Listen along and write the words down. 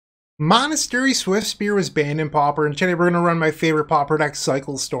Monastery Swiftspear was banned in Pauper, and today we're going to run my favorite Pauper deck,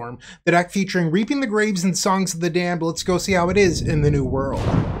 Cycle Storm. The deck featuring Reaping the Graves and Songs of the Damned. Let's go see how it is in the new world.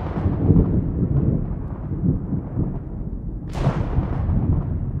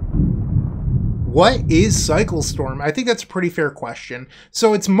 What is Cycle Storm? I think that's a pretty fair question.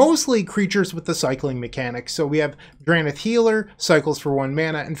 So it's mostly creatures with the cycling mechanic. So we have Drannith Healer, cycles for 1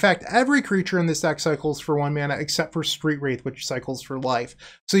 mana. In fact, every creature in this deck cycles for 1 mana except for Street Wraith, which cycles for life.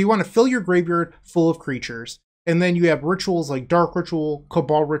 So you want to fill your graveyard full of creatures. And then you have rituals like Dark Ritual,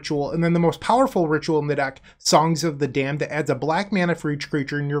 Cabal Ritual, and then the most powerful ritual in the deck, Songs of the Damned, that adds a black mana for each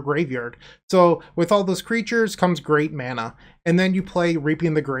creature in your graveyard. So with all those creatures comes great mana. And then you play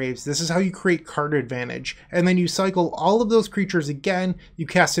Reaping the Graves. This is how you create card advantage. And then you cycle all of those creatures again. You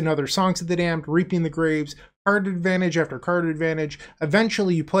cast another Songs of the Damned, Reaping the Graves, card advantage after card advantage.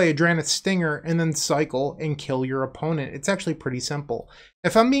 Eventually you play a Drannith Stinger and then cycle and kill your opponent. It's actually pretty simple.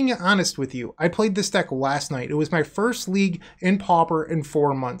 If I'm being honest with you, I played this deck last night. It was my first league in Pauper in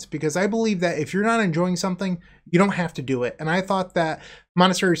 4 months because I believe that if you're not enjoying something, you don't have to do it. And I thought that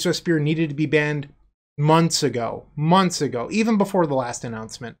Monastery Swiftspear needed to be banned months ago, even before the last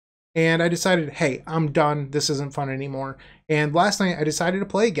announcement. And I decided, hey, I'm done. This isn't fun anymore. And last night I decided to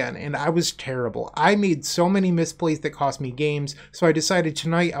play again, and I was terrible. I made so many misplays that cost me games. So I decided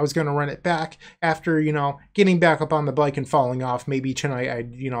tonight I was going to run it back after, getting back up on the bike and falling off. Maybe tonight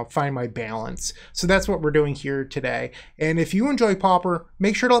I'd, find my balance. So that's what we're doing here today. And if you enjoy Pauper,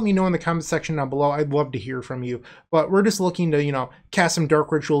 make sure to let me know in the comment section down below. I'd love to hear from you. But we're just looking to, cast some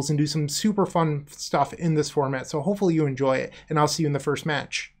dark rituals and do some super fun stuff in this format. So hopefully you enjoy it, and I'll see you in the first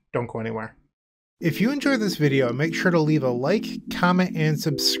match. Don't go anywhere. If you enjoyed this video, make sure to leave a like, comment, and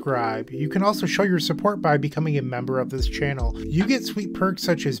subscribe. You can also show your support by becoming a member of this channel. You get sweet perks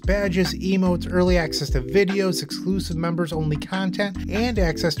such as badges, emotes, early access to videos, exclusive members-only content, and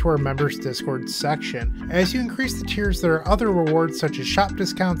access to our members Discord section. As you increase the tiers, there are other rewards such as shop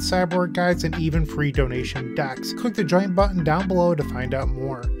discounts, sideboard guides, and even free donation decks. Click the join button down below to find out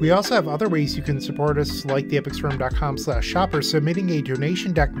more. We also have other ways you can support us, like theepicswarm.com/shop or submitting a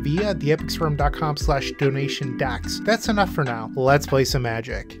donation deck via theepicswarm.com/donation decks. That's enough for now. Let's play some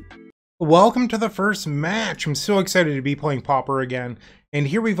Magic. Welcome to the first match. I'm so excited to be playing Pauper again. And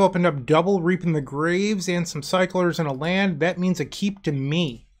here we've opened up double Reaping the Graves and some Cyclers and a land. That means a keep to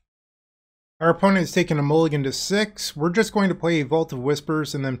me. Our opponent has taken a mulligan to 6. We're just going to play a Vault of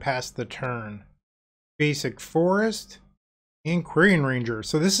Whispers and then pass the turn. Basic Forest and Quirion Ranger.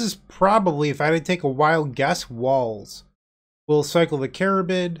 So this is probably, if I had to take a wild guess, Walls. We'll cycle the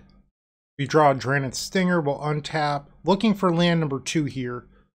Carabid. We draw a Drannith Stinger, we'll untap. Looking for land number 2 here.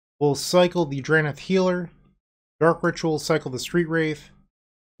 We'll cycle the Drannith Healer. Dark Ritual, cycle the Street Wraith.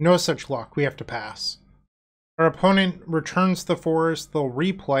 No such luck, we have to pass. Our opponent returns the forest, they'll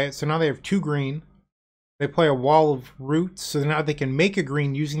replay it, so now they have 2 green. They play a Wall of Roots, so now they can make a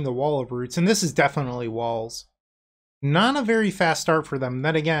green using the Wall of Roots, and this is definitely Walls. Not a very fast start for them.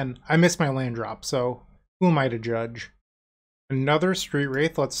 Then again, I missed my land drop, so who am I to judge? Another Street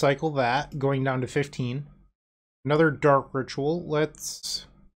Wraith, let's cycle that, going down to 15. Another Dark Ritual, let's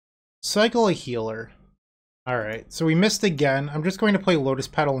cycle a Healer. Alright, so we missed again. I'm just going to play Lotus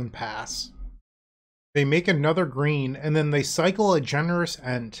Petal and pass. They make another green, and then they cycle a Generous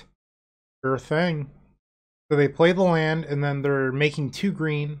Ent. Sure thing. So they play the land, and then they're making 2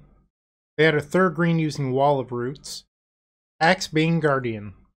 green. They had a 3rd green using Wall of Roots. Axebane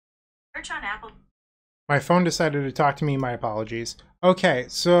Guardian. Search on Apple. My phone decided to talk to me, my apologies. Okay,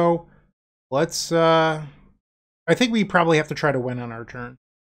 so let's, I think we probably have to try to win on our turn.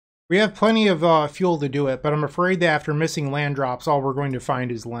 We have plenty of fuel to do it, but I'm afraid that after missing land drops, all we're going to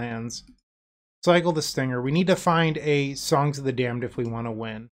find is lands. Cycle the Stinger. We need to find a Songs of the Damned if we want to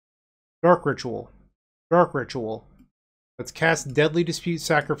win. Dark Ritual. Dark Ritual. Let's cast Deadly Dispute,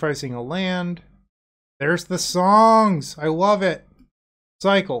 sacrificing a land. There's the songs! I love it!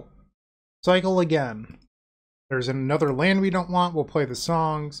 Cycle. Cycle again. There's another land we don't want. We'll play the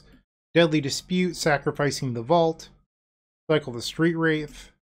songs. Deadly Dispute, sacrificing the vault. Cycle the Street Wraith.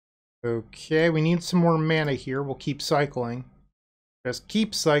 Okay, we need some more mana here. We'll keep cycling. Just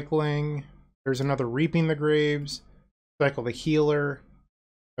keep cycling. There's another Reaping the Graves. Cycle the Healer.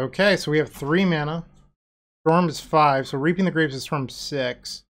 Okay, so we have 3 mana. Storm is 5, so Reaping the Graves is from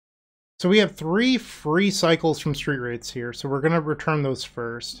 6. So we have 3 free cycles from Street Wraiths here, so we're going to return those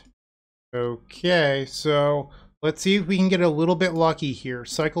first. Okay, so let's see if we can get a little bit lucky here.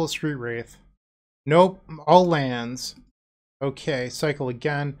 Cycle a Street Wraith. Nope, all lands. Okay, cycle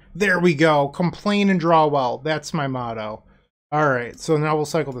again. There we go. Complain and draw well. That's my motto. Alright, so now we'll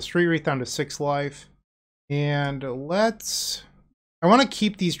cycle the Street Wraith down to 6 life. And let's I want to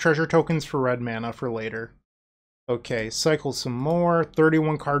keep these treasure tokens for red mana for later. Okay, cycle some more.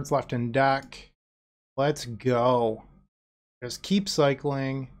 31 cards left in deck. Let's go. Just keep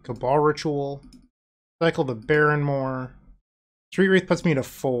cycling. Cabal Ritual. Cycle the Baron more. Street Wraith puts me to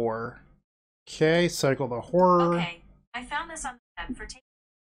 4. Okay, cycle the Horror. Okay, I found this on the web for taking.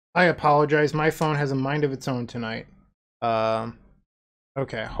 I apologize. My phone has a mind of its own tonight.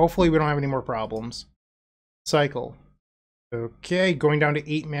 Okay, hopefully we don't have any more problems. Cycle. Okay, going down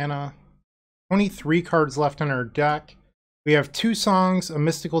to 8 mana. 23 cards left in our deck. We have 2 songs, a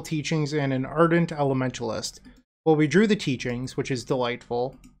Mystical Teachings, and an Ardent Elementalist. Well, we drew the Teachings, which is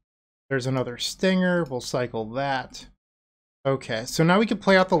delightful. There's another Stinger. We'll cycle that. Okay, so now we can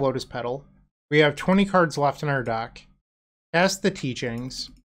play out the Lotus Petal. We have 20 cards left in our deck. Cast the Teachings.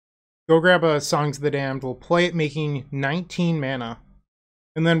 Go grab a Songs of the Damned. We'll play it making 19 mana.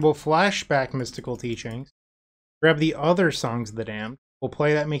 And then we'll flash back Mystical Teachings. Grab the other Songs of the Damned. We'll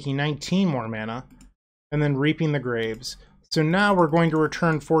play that making 19 more mana. And then Reaping the Graves. So now we're going to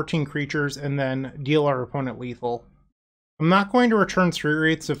return 14 creatures and then deal our opponent lethal. I'm not going to return Street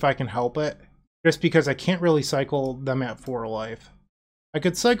Wraiths if I can help it, just because I can't really cycle them at 4 life. I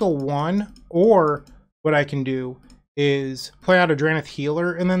could cycle 1, or what I can do is play out a Drannith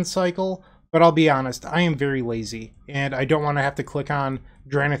Healer and then cycle, but I'll be honest, I am very lazy, and I don't want to have to click on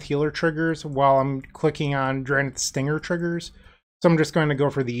Drannith Healer triggers while I'm clicking on Drannith Stinger triggers, so I'm just going to go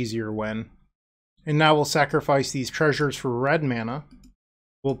for the easier win. And now we'll sacrifice these treasures for red mana.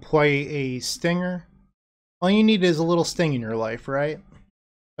 We'll play a Stinger. All you need is a little sting in your life, right?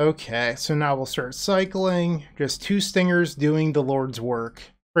 Okay, so now we'll start cycling. Just 2 Stingers doing the Lord's work.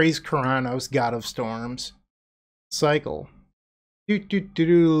 Praise Keranos, God of Storms. Cycle.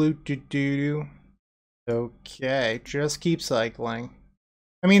 Okay, just keep cycling.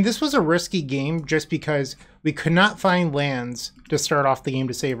 I mean, this was a risky game just because we could not find lands to start off the game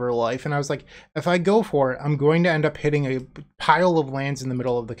to save our life. And I was like, if I go for it, I'm going to end up hitting a pile of lands in the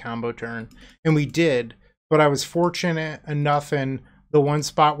middle of the combo turn. And we did, but I was fortunate enough in the one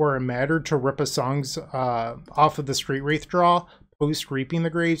spot where it mattered to rip a Songs off of the Street Wraith draw post Reaping the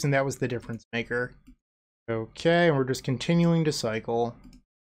Graves, and that was the difference maker. Okay, and we're just continuing to cycle.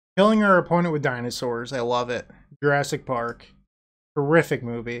 Killing our opponent with dinosaurs. I love it. Jurassic Park. Terrific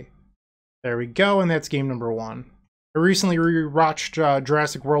movie. There we go, and that's game number 1. I recently rewatched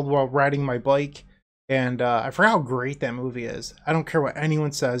Jurassic World while riding my bike, and I forgot how great that movie is. I don't care what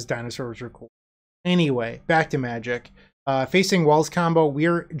anyone says, dinosaurs are cool. Anyway, back to Magic. Facing Wells combo,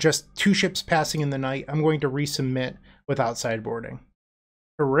 we're just 2 ships passing in the night. I'm going to resubmit without sideboarding.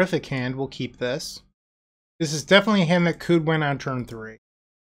 Terrific hand, we'll keep this. This is definitely a hand that could win on turn 3.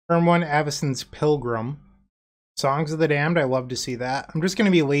 Turn 1, Avacyn's Pilgrim. Songs of the Damned, I love to see that. I'm just going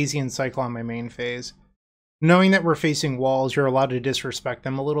to be lazy and cycle on my main phase. Knowing that we're facing Walls, you're allowed to disrespect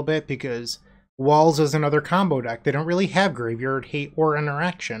them a little bit because Walls is another combo deck. They don't really have Graveyard, Hate, or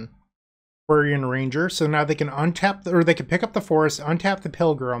Interaction. Quarian Ranger, so now they can untap, or they can pick up the Forest, untap the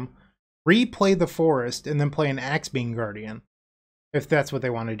Pilgrim, replay the Forest, and then play an Axebane Guardian, if that's what they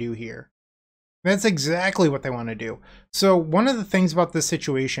want to do here. That's exactly what they want to do. So one of the things about this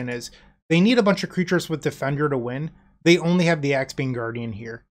situation is they need a bunch of creatures with Defender to win. They only have the Axebane Guardian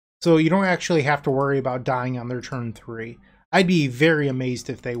here. So you don't actually have to worry about dying on their turn 3. I'd be very amazed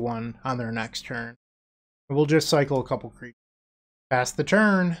if they won on their next turn. We'll just cycle a couple creatures. Pass the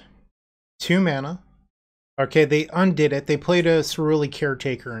turn. 2 mana. Okay, they undid it. They played a Cerulean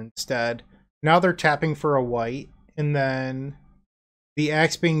Caretaker instead. Now they're tapping for a white. And then the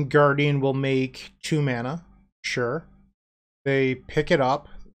Axebane Guardian will make 2 mana. Sure. They pick it up.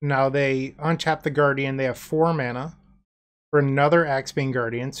 Now they untap the Guardian. They have 4 mana for another Axebane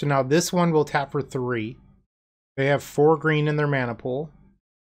Guardian. So now this one will tap for 3. They have 4 green in their mana pool.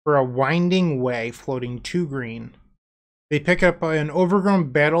 For a Winding Way, floating 2 green. They pick up an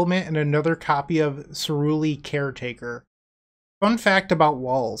Overgrown Battlement and another copy of Cerulean Caretaker. Fun fact about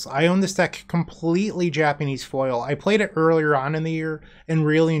Walls. I own this deck completely Japanese foil. I played it earlier on in the year and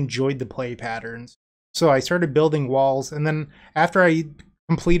really enjoyed the play patterns. So I started building Walls, and then after I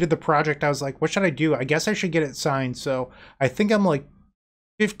completed the project, I was like, what should I do? I guess I should get it signed. So I think I'm like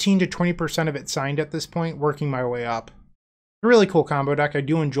 15 to 20% of it signed at this point, working my way up. A really cool combo deck. I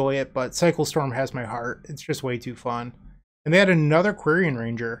do enjoy it, but Cycle Storm has my heart. It's just way too fun. And they had another Quarian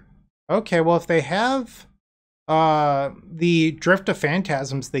Ranger. Okay, well, if they have the Drift of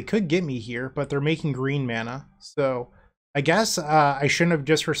Phantasms, they could get me here, but they're making green mana. So I guess I shouldn't have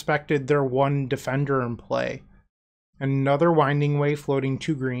disrespected their 1 defender in play. Another Winding Way, floating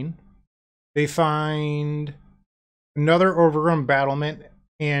 2 green. They find another Overgrown Battlement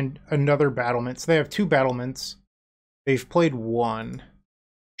and another Battlement. So they have 2 battlements. They've played one.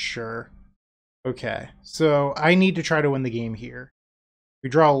 Sure. Okay, so I need to try to win the game here. We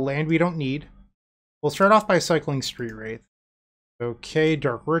draw a land we don't need. We'll start off by cycling Street Wraith. Okay,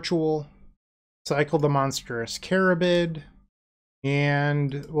 Dark Ritual. Cycle the Monstrous Carabid.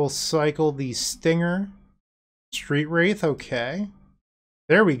 And we'll cycle the Stinger. Street Wraith, okay.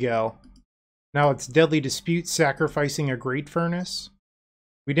 There we go. Now it's Deadly Dispute, sacrificing a Great Furnace.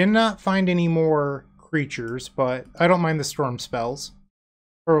 We did not find any more creatures, but I don't mind the storm spells.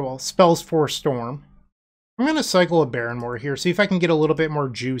 Or, well, spells for storm. I'm going to cycle a Barrenmoor here, see if I can get a little bit more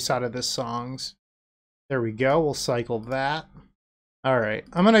juice out of this songs. There we go, we'll cycle that. Alright,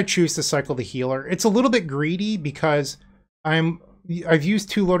 I'm going to choose to cycle the Healer. It's a little bit greedy because I've used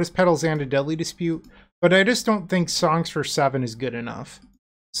 2 Lotus Petals and a Deadly Dispute, but I just don't think Songs for 7 is good enough.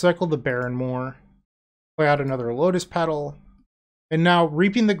 Cycle the Barrenmoor. Play out another Lotus Petal. And now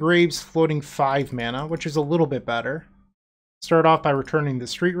Reaping the Graves, floating 5 mana, which is a little bit better. Start off by returning the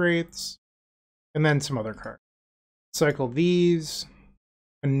Street Wraiths, and then some other cards. Cycle these.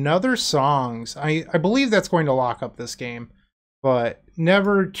 Another Songs. I believe that's going to lock up this game, but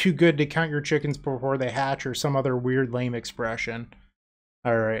never too good to count your chickens before they hatch or some other weird lame expression.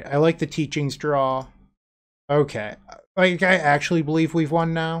 Alright, I like the Teachings draw. Okay, like I actually believe we've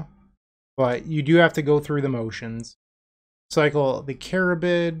won now, but you do have to go through the motions. Cycle the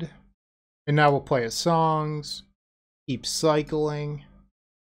Carabid, and now we'll play a Songs. Keep cycling.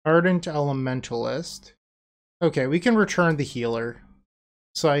 Ardent Elementalist. Okay, we can return the Healer.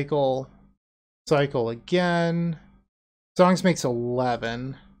 Cycle. Cycle again. Songs makes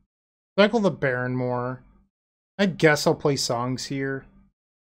 11. Cycle the Barrenmoor. I guess I'll play Songs here.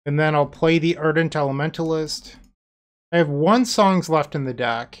 And then I'll play the Ardent Elementalist. I have 1 Songs left in the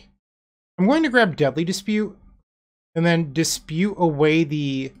deck. I'm going to grab Deadly Dispute. And then dispute away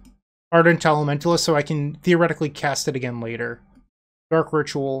the Ardent Elementalist so I can theoretically cast it again later. Dark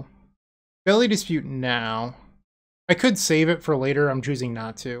Ritual. Deadly Dispute now. I could save it for later, I'm choosing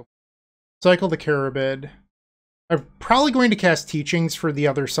not to. Cycle the Carabid. I'm probably going to cast Teachings for the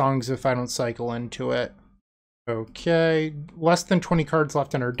other songs if I don't cycle into it. Okay, less than 20 cards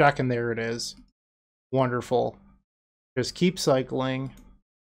left in our deck, and there it is. Wonderful. Just keep cycling.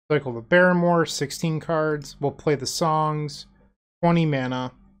 Cycle the Barrenmoor, 16 cards. We'll play the songs, 20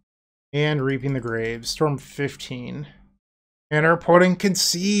 mana. And Reaping the Graves, Storm 15. And our opponent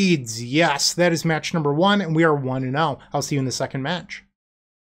concedes. Yes, that is match number 1, and we are 1-0. I'll see you in the second match.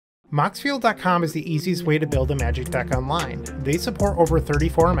 Moxfield.com is the easiest way to build a Magic deck online. They support over 30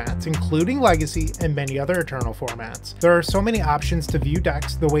 formats, including Legacy and many other Eternal formats. There are so many options to view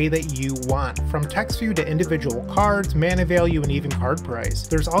decks the way that you want, from text view to individual cards, mana value, and even card price.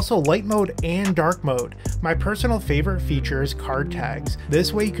 There's also light mode and dark mode. My personal favorite feature is card tags.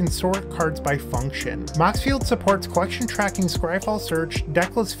 This way you can sort cards by function. Moxfield supports collection tracking, Scryfall search,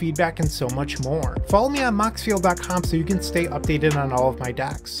 decklist feedback, and so much more. Follow me on Moxfield.com so you can stay updated on all of my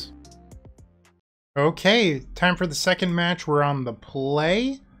decks. Okay, time for the second match. We're on the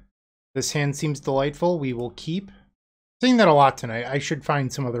play. This hand seems delightful. We will keep. Saying that a lot tonight. I should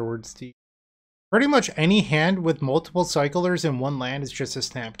find some other words to use. Pretty much any hand with multiple cyclers in one land is just a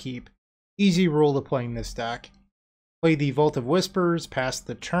snap keep. Easy rule to playing this deck. Play the Vault of Whispers, pass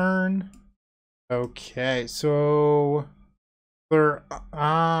the turn. Okay, so they're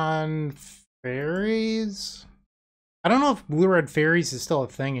on fairies? I don't know if blue-red fairies is still a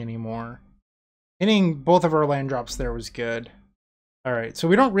thing anymore. Hitting both of our land drops there was good. Alright, so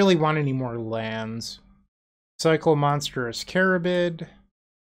we don't really want any more lands. Cycle Monstrous Carabid.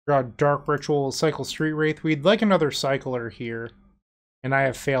 Draw Dark Ritual, cycle Street Wraith. We'd like another cycler here. And I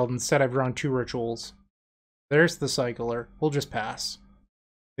have failed. Instead, I've drawn 2 rituals. There's the cycler. We'll just pass.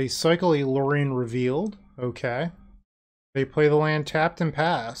 They cycle a Lorien Revealed. Okay. They play the land tapped and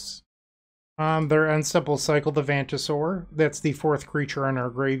pass. Their end step will cycle the Vantasaur. That's the 4th creature in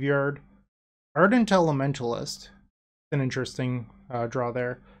our graveyard. Ardent Elementalist. An interesting draw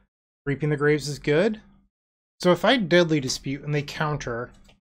there. Reaping the Graves is good. So if I Deadly Dispute and they counter,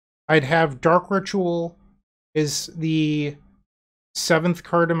 I'd have Dark Ritual is the 7th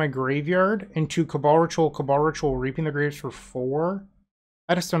card in my graveyard into Cabal Ritual, Reaping the Graves for 4.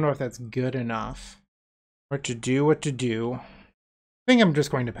 I just don't know if that's good enough. What to do. I think I'm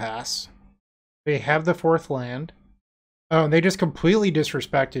just going to pass. They have the 4th land. Oh, they just completely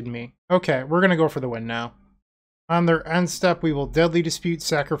disrespected me. Okay, we're going to go for the win now. On their end step, we will Deadly Dispute,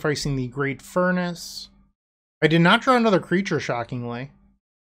 sacrificing the Great Furnace. I did not draw another creature, shockingly.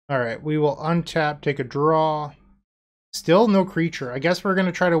 Alright, we will untap, take a draw. Still no creature. I guess we're going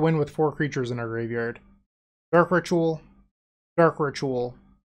to try to win with 4 creatures in our graveyard. Dark Ritual.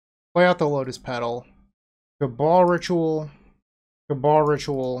 Play out the Lotus Petal. Cabal Ritual. Cabal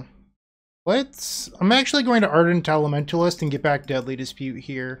Ritual. I'm actually going to Ardent Elementalist and get back Deadly Dispute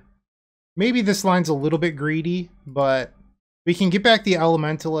here. Maybe this line's a little bit greedy, but we can get back the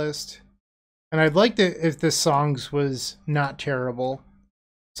Elementalist. And I'd like to, if this Songs was not terrible.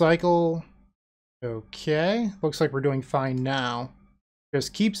 Cycle. Okay. Looks like we're doing fine now.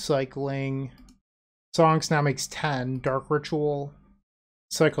 Just keep cycling. Songs now makes 10. Dark Ritual.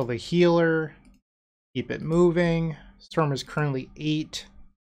 Cycle the Healer. Keep it moving. Storm is currently 8.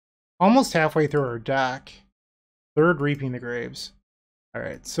 Almost halfway through our deck. Third, Reaping the Graves.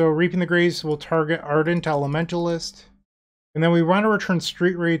 Alright, so Reaping the Graves will target Ardent Elementalist. And then we want to return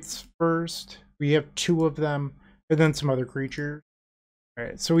Street Wraiths first. We have 2 of them. And then some other creatures.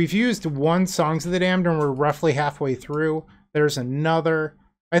 Alright, so we've used 1 Songs of the Damned and we're roughly halfway through. There's another.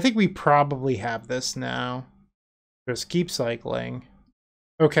 I think we probably have this now. Just keep cycling.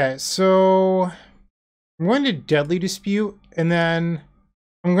 Okay, so I'm going to Deadly Dispute, and then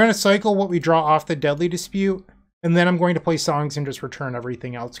I'm going to cycle what we draw off the Deadly Dispute, and then I'm going to play Songs and just return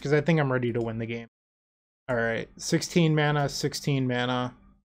everything else, because I think I'm ready to win the game. Alright, 16 mana, 16 mana.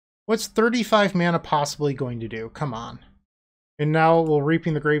 What's 35 mana possibly going to do? Come on. And now we'll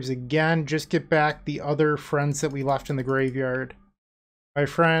Reaping the Graves again, just get back the other friends that we left in the graveyard. My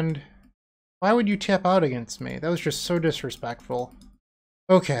friend, why would you tap out against me? That was just so disrespectful.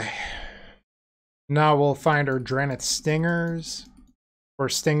 Okay. Now we'll find our Drannith Stingers. Or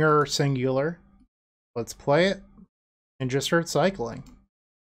Stinger Singular. Let's play it. And just start cycling.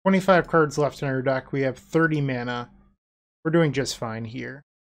 25 cards left in our deck. We have 30 mana. We're doing just fine here.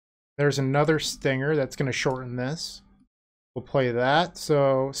 There's another Stinger that's going to shorten this. We'll play that.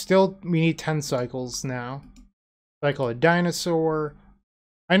 So still we need 10 cycles now. Cycle a Dinosaur.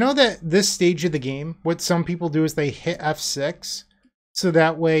 I know that this stage of the game, what some people do is they hit F6, so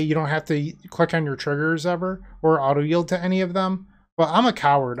that way you don't have to click on your triggers ever, or auto yield to any of them. But I'm a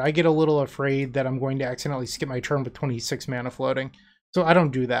coward. I get a little afraid that I'm going to accidentally skip my turn with 26 mana floating, so I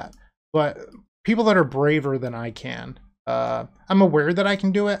don't do that. But people that are braver than I can, I'm aware that I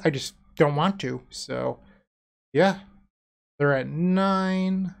can do it, I just don't want to. So yeah, they're at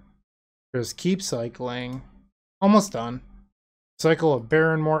 9. Just keep cycling. Almost done. Cycle of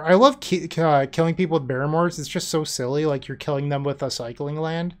Barrenmore. I love killing people with Barrenmores. It's just so silly. Like you're killing them with a cycling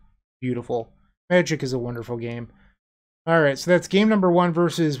land. Beautiful. Magic is a wonderful game. Alright, so that's game number 1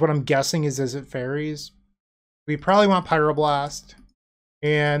 versus what I'm guessing is As It Fairies. We probably want Pyroblast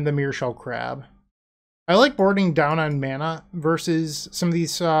and the Mearshell Crab. I like boarding down on mana versus some of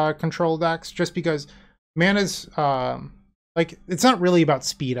these control decks just because mana's like it's not really about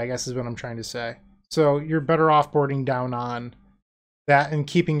speed, I guess is what I'm trying to say. So you're better off boarding down on that and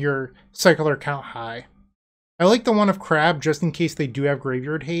keeping your cycler count high. I like the one of Crab just in case they do have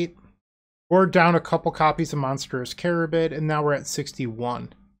graveyard hate. We're down a couple copies of Monstrous Carabid, and now we're at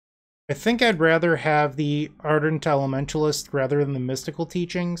 61. I think I'd rather have the Ardent Elementalist rather than the Mystical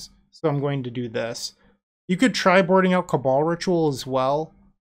Teachings, so I'm going to do this. You could try boarding out Cabal Ritual as well.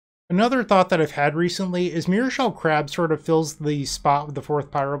 Another thought that I've had recently is Mearshell Crab sort of fills the spot with the 4th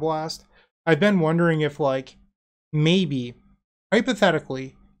Pyroblast. I've been wondering if, like, maybe,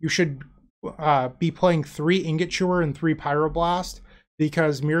 hypothetically, you should be playing 3 Ingot Chewer and 3 Pyroblast,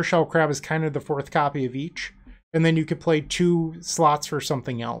 because Mearshell Crab is kind of the 4th copy of each, and then you could play 2 slots for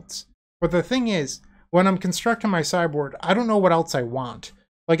something else. But the thing is, when I'm constructing my sideboard, I don't know what else I want.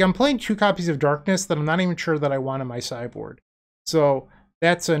 Like, I'm playing 2 copies of Darkness that I'm not even sure that I want in my sideboard. So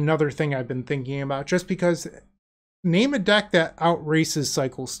that's another thing I've been thinking about, just because name a deck that outraces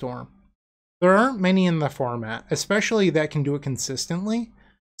Cycle Storm. There aren't many in the format, especially that can do it consistently.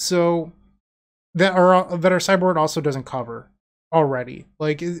 So that our sideboard also doesn't cover already.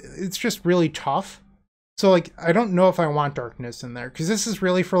 Like, it's just really tough. So, like, I don't know if I want Darkness in there, because this is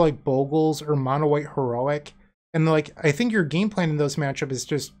really for, like, Bogles or Mono White Heroic. And, like, I think your game plan in those matchups is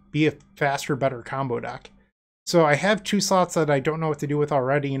just be a faster, better combo deck. So I have 2 slots that I don't know what to do with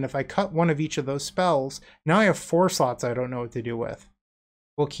already, and if I cut one of each of those spells, now I have 4 slots I don't know what to do with.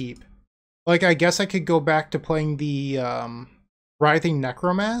 We'll keep. Like, I guess I could go back to playing the Writhing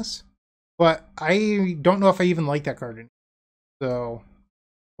Necromass, but I don't know if I even like that card anymore. So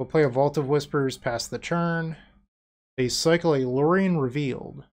we'll play a Vault of Whispers past the turn. They cycle a Lorien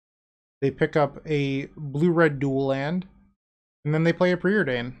Revealed. They pick up a blue-red dual land, and then they play a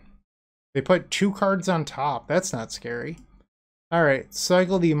Preordain. They put 2 cards on top. That's not scary. Alright,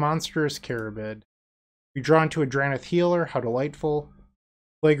 cycle the Monstrous Carabid. We draw into a Drannith Healer. How delightful.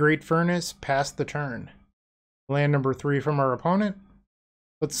 Play Great Furnace, pass the turn. Land number 3 from our opponent.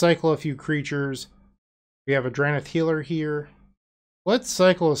 Let's cycle a few creatures. We have a Drannith Healer here. Let's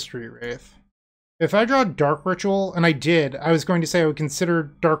cycle a Street Wraith. If I draw Dark Ritual, and I did, I was going to say I would consider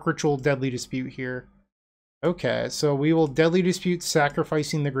Dark Ritual Deadly Dispute here. Okay, so we will Deadly Dispute,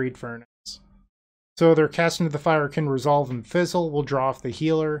 sacrificing the Greed Furnace. So their Cast into the Fire can resolve and fizzle. We'll draw off the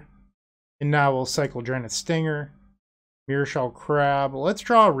healer. And now we'll cycle Drannith Stinger. Mirrorshell Crab. Let's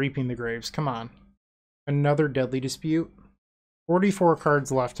draw Reaping the Graves. Come on. Another Deadly Dispute. 44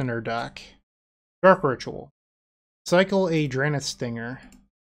 cards left in our deck. Dark Ritual. Cycle a Drannith Stinger.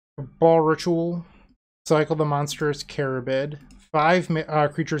 Ball Ritual. Cycle the monstrous Carabid.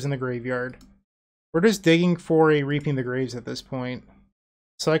 5 creatures in the graveyard. We're just digging for a Reaping the Graves at this point.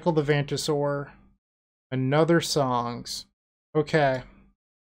 Cycle the Vantasaur. Another Songs. Okay.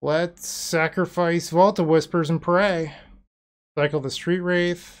 Let's sacrifice Vault of Whispers and pray. Cycle the Street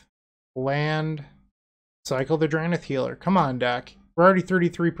Wraith. Land. Cycle the Drannith Healer. Come on, deck. We're already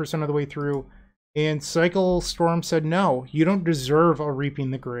 33% of the way through. And Cycle Storm said, no, you don't deserve a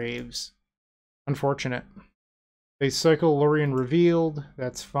Reaping the Graves. Unfortunate. They cycle Lorien Revealed.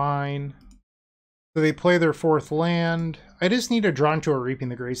 That's fine. So they play their 4th land. I just need to draw into a Reaping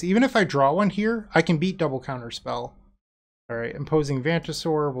the Graves. Even if I draw one here, I can beat double counterspell. Alright, Imposing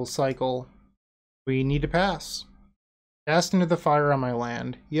Vantasaur will cycle. We need to pass. Cast into the Fire on my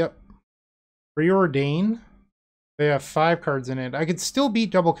land. Yep. Preordain. They have 5 cards in it. I could still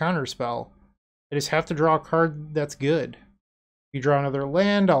beat double counterspell. I just have to draw a card that's good. If you draw another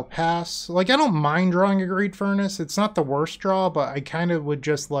land, I'll pass. Like, I don't mind drawing a Great Furnace. It's not the worst draw, but I kind of would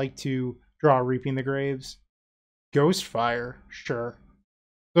just like to draw Reaping the Graves. Ghostfire, sure.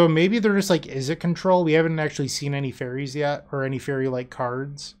 So maybe they're just like, is it control? We haven't actually seen any fairies yet, or any fairy-like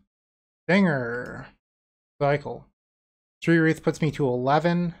cards. Stinger. Cycle. Street Wraith puts me to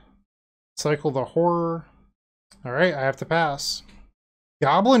 11. Cycle the Horror. Alright, I have to pass.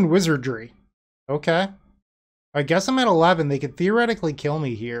 Goblin Wizardry. Okay. I guess I'm at 11. They could theoretically kill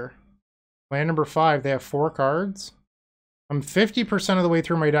me here. Land number 5, they have 4 cards. I'm 50% of the way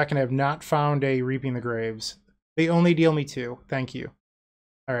through my deck and have not found a Reaping the Graves. They only deal me 2. Thank you.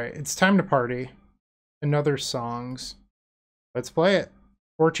 Alright, it's time to party. Another Songs. Let's play it.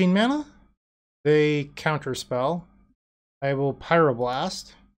 14 mana? They counterspell. I will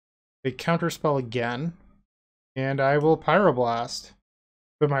Pyroblast. They counterspell again. And I will Pyroblast.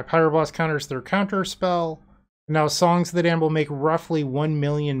 But my Pyroblast counters their counterspell. And now Songs of the Damned will make roughly 1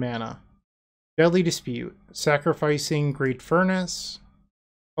 million mana. Deadly Dispute. Sacrificing Great Furnace.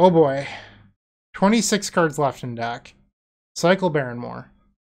 Oh boy. 26 cards left in deck. Cycle Barrenmoor.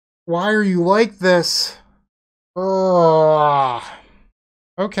 Why are you like this? Oh.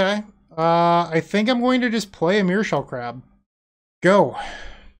 Okay. I think I'm going to just play a Mirrorshell Crab. Go.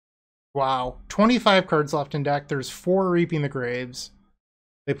 Wow. 25 cards left in deck. There's 4 Reaping the Graves.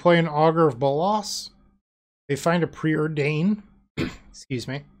 They play an Augur of Bolas. They find a Preordain. Excuse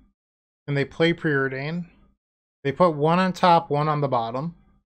me. And they play Preordain. They put 1 on top, 1 on the bottom.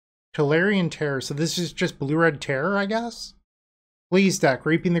 Tolarian Terror. So this is just blue-red terror, I guess? Please, deck.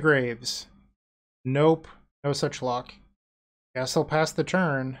 Reaping the Graves. Nope. No such luck. Guess I'll pass the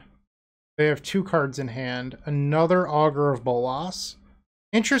turn. They have 2 cards in hand. Another Augur of Bolas.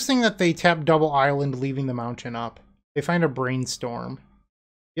 Interesting that they tap double island, leaving the mountain up. They find a Brainstorm.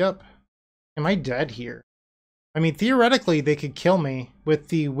 Yep. Am I dead here? I mean, theoretically, they could kill me with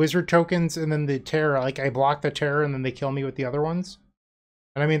the wizard tokens and then the terror. Like, I block the terror and then they kill me with the other ones.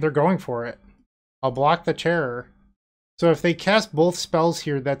 And I mean, they're going for it. I'll block the terror. So if they cast both spells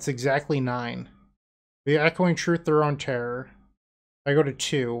here, that's exactly 9. The Echoing Truth, their own terror. I go to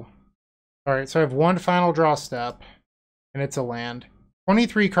 2. Alright, so I have 1 final draw step. And it's a land.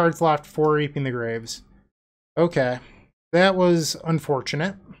 23 cards left, 4 Reaping the Graves. Okay. That was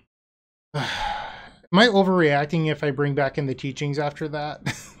unfortunate. Am I overreacting if I bring back in the teachings after that?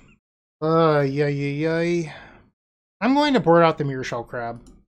 Yay. I'm going to board out the Mirrorshell Crab.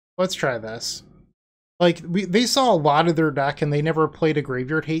 Let's try this. Like, they saw a lot of their deck and they never played a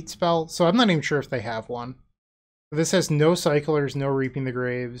Graveyard Hate spell, so I'm not even sure if they have one. This has no Cyclers, no Reaping the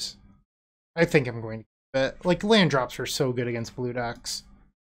Graves. I think I'm going to keep it. Like, land drops are so good against blue decks.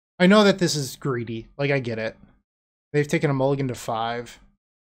 I know that this is greedy. Like, I get it. They've taken a mulligan to 5.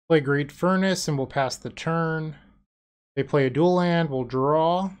 Play Great Furnace and we'll pass the turn. They play a dual land, we'll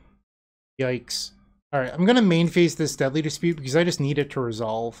draw. Yikes. Alright, I'm going to main phase this Deadly Dispute because I just need it to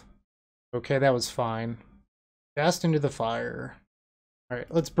resolve. Okay, that was fine. Cast into the Fire. Alright,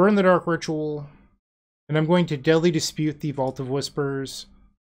 let's burn the Dark Ritual. And I'm going to Deadly Dispute the Vault of Whispers.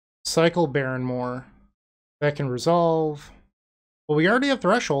 Cycle Barrenmoor. That can resolve. Well, we already have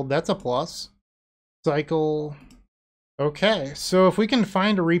Threshold, that's a plus. Cycle. Okay, so if we can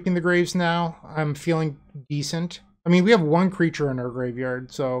find a Reaping the Graves now, I'm feeling decent. I mean, we have 1 creature in our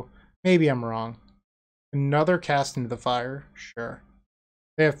graveyard, so maybe I'm wrong. Another Cast into the Fire. Sure.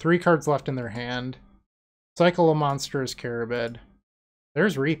 They have 3 cards left in their hand. Cycle a Monstrous Carabid.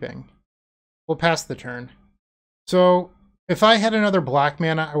 There's Reaping. We'll pass the turn. So, if I had another black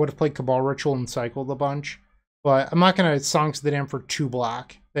mana, I would have played Cabal Ritual and cycled a bunch. But I'm not going to Songs of the Damned for 2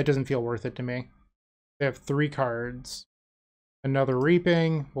 black. That doesn't feel worth it to me. They have 3 cards. Another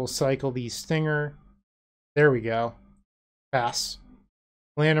Reaping. We'll cycle the Stinger. There we go. Pass.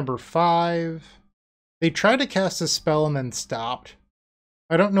 Land number 5. They tried to cast a spell and then stopped.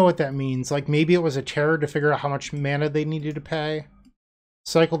 I don't know what that means. Like, maybe it was a terror to figure out how much mana they needed to pay.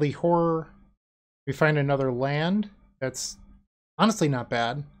 Cycle the Horror. We find another land. That's honestly not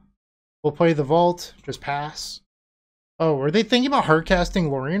bad. We'll play the Vault. Just pass. Oh, were they thinking about hardcasting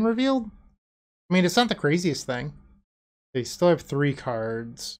Lorien Revealed? I mean, it's not the craziest thing. They still have 3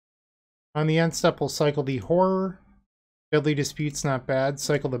 cards. On the end step, we'll cycle the Horror. Deadly Dispute's not bad.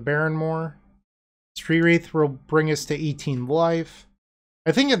 Cycle the Barrenmoor. Street Wraith will bring us to 18 life.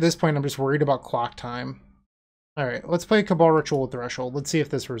 I think at this point I'm just worried about clock time. Alright, let's play Cabal Ritual Threshold. Let's see if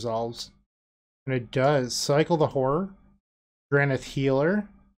this resolves. And it does. Cycle the Horror. Drannith Healer.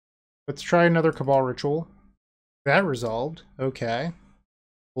 Let's try another Cabal Ritual. That resolved. Okay.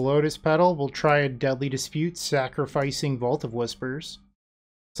 Lotus Petal. We'll try a Deadly Dispute, sacrificing Vault of Whispers.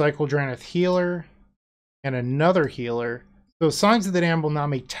 Cycle Drannith Healer. And another Healer. So Songs of the Damned will now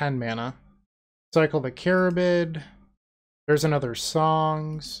make 10 mana. Cycle the Carabid. There's another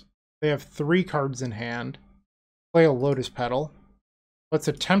Songs. They have 3 cards in hand. Play a Lotus Petal. Let's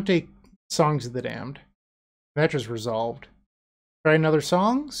attempt a Songs of the Damned. That just resolved. Try another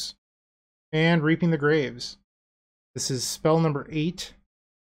Songs. And Reaping the Graves. This is spell number 8.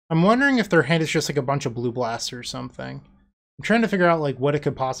 I'm wondering if their hand is just like a bunch of blue blasts or something. I'm trying to figure out like what it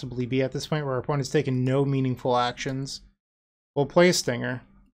could possibly be at this point where our opponent's taken no meaningful actions. We'll play a Stinger.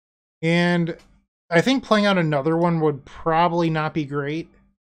 And I think playing out another one would probably not be great,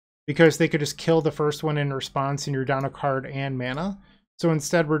 because they could just kill the first one in response and you're down a card and mana. So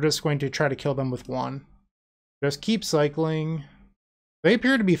instead we're just going to try to kill them with 1. Just keep cycling. They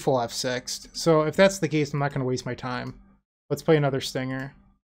appear to be full F6'd, so if that's the case, I'm not going to waste my time. Let's play another Stinger.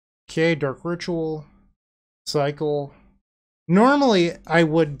 Okay, Dark Ritual. Cycle. Normally I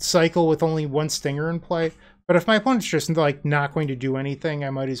would cycle with only 1 Stinger in play, but if my opponent's just like not going to do anything, I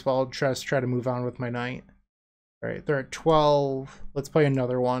might as well just try to move on with my knight. Alright, they're at 12. Let's play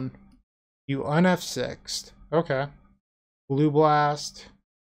another one. You un-F6'd. Okay. Blue Blast.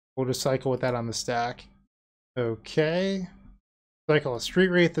 We'll just cycle with that on the stack. Okay. Cycle a Street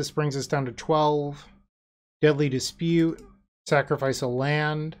Wraith. This brings us down to 12. Deadly Dispute. Sacrifice a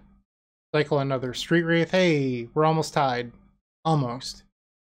land. Cycle another Street Wraith. Hey, we're almost tied. Almost.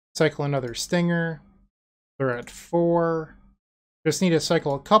 Cycle another Stinger. They're at 4. Just need to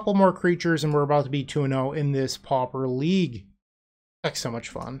cycle a couple more creatures and we're about to be 2-0 in this Pauper League. That's so much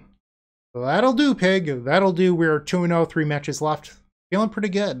fun. So that'll do, Pig. That'll do. We're 2-0, 3 matches left. Feeling pretty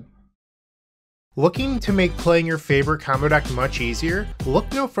good. Looking to make playing your favorite combo deck much easier? Look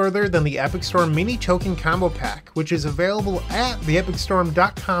no further than the Epic Storm Mini Token Combo Pack, which is available at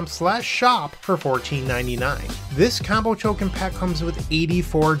theepicstorm.com/shop for $14.99. This combo token pack comes with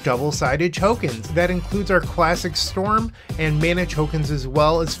 84 double-sided tokens. That includes our classic Storm and mana tokens, as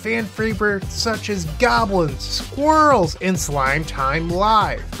well as fan favorites such as Goblins, Squirrels, and Slime Time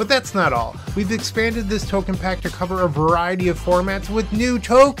Live. But that's not all. We've expanded this token pack to cover a variety of formats with new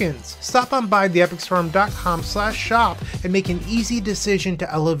tokens. Stop on by theepicstorm.com/shop and make an easy decision to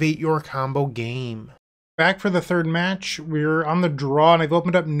elevate your combo game. Back for the third match. We're on the draw and I've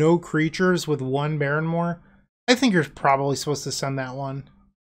opened up no creatures with 1 Barrenmoor. I think you're probably supposed to send that one.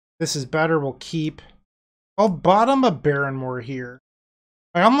 This is better, we'll keep. I'll bottom a Barrenmoor here.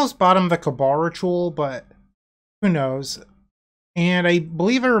 I almost bottomed the Cabal Ritual, but who knows. And I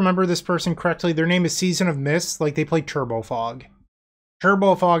believe I remember this person correctly. Their name is Season of Mist, like they play Turbo Fog.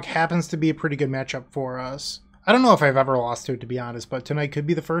 Turbo Fog happens to be a pretty good matchup for us. I don't know if I've ever lost to it, to be honest, but tonight could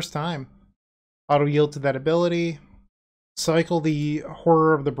be the first time. Auto yield to that ability. Cycle the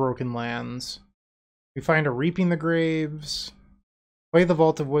Horror of the Broken Lands. We find a Reaping the Graves. Play the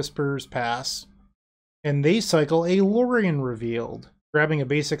Vault of Whispers, pass. And they cycle a Lorien Revealed, grabbing a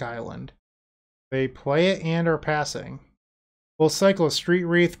basic island. They play it and are passing. We'll cycle a Street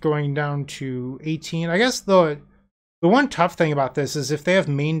Wraith going down to 18. I guess the one tough thing about this is if they have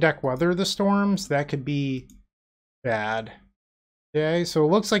main deck Weather the Storms, that could be bad. Okay, so it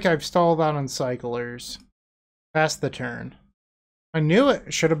looks like I've stalled out on cyclers. Pass the turn. I knew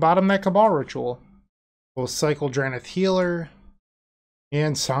it. Should have bottomed that Cabal Ritual. We'll cycle Drannith Healer.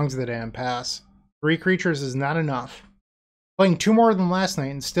 And Songs of the Damned, pass. 3 creatures is not enough. Playing 2 more than last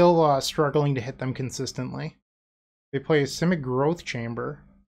night and still struggling to hit them consistently. They play a Simic Growth Chamber.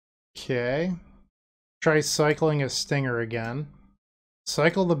 Okay. Try cycling a Stinger again.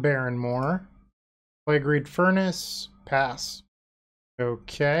 Cycle the Baron more. Play a Greed Furnace. Pass.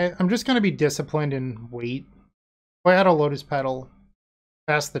 Okay. I'm just going to be disciplined and wait. Play out a Lotus Petal.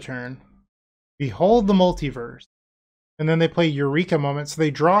 Pass the turn. Behold the Multiverse. And then they play Eureka Moment, so they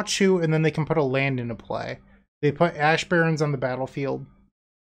draw 2 and then they can put a land into play. They put Ash Barrens on the battlefield,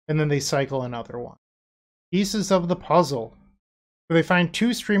 and then they cycle another one. Pieces of the Puzzle. So they find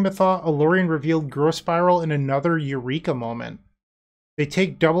 2 Stream of Thought, Alluring Revealed, Growth Spiral, and another Eureka Moment. They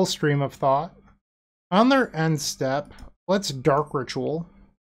take double Stream of Thought. On their end step, let's Dark Ritual,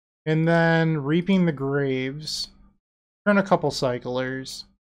 and then Reaping the Graves. Turn a couple Cyclers.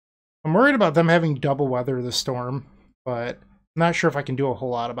 I'm worried about them having double Weather the Storm, but I'm not sure if I can do a whole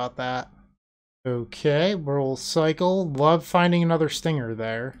lot about that. Okay, we'll cycle. Love finding another Stinger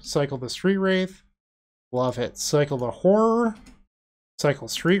there. Cycle the Street Wraith. Love it. Cycle the Horror. Cycle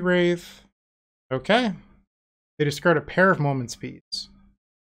Street Wraith. Okay. They discard a pair of Moment Speeds.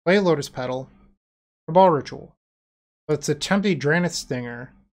 Play Lotus Petal. Cabal Ritual. Let's attempt a Drannith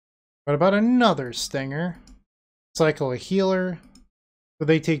Stinger. What about another Stinger? Cycle a Healer. So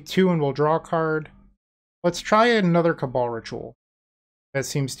they take 2 and we'll draw a card. Let's try another Cabal Ritual. That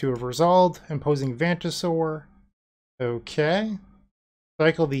seems to have resolved. Imposing Vantasaur. Okay.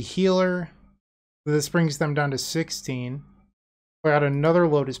 Cycle the Healer. So this brings them down to 16. Play out another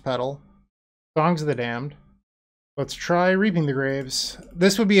Lotus Petal. Songs of the Damned. Let's try Reaping the Graves.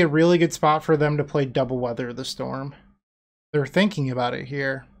 This would be a really good spot for them to play Double Weather the Storm. They're thinking about it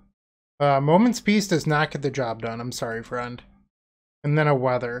here. Moment's Peace does not get the job done. I'm sorry, friend. And then a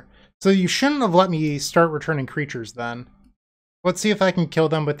Weather. So you shouldn't have let me start returning creatures then. Let's see if I can kill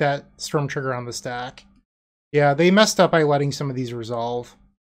them with that Storm Trigger on the stack. Yeah, they messed up by letting some of these resolve.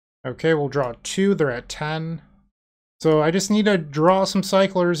 Okay, we'll draw 2. They're at 10. So I just need to draw some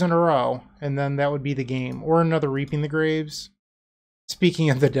Cyclers in a row, and then that would be the game. Or another Reaping the Graves.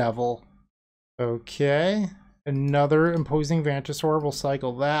 Speaking of the devil. Okay, another Imposing Vantasaur. We'll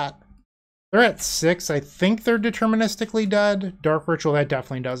cycle that. They're at 6. I think they're deterministically dead. Dark Ritual, that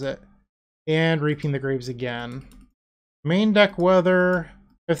definitely does it. And Reaping the Graves again. Main deck Weather.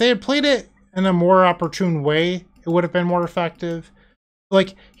 If they had played it in a more opportune way, it would have been more effective.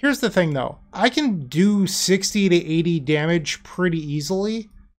 Like, here's the thing though. I can do 60 to 80 damage pretty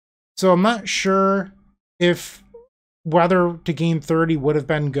easily. So I'm not sure if Weather to gain 30 would have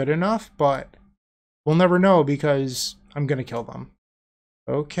been good enough, but we'll never know because I'm going to kill them.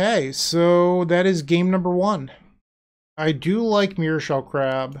 Okay, so that is game number 1. I do like Mirror Shell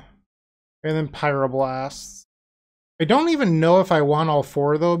Crab. And then Pyroblasts. I don't even know if I want all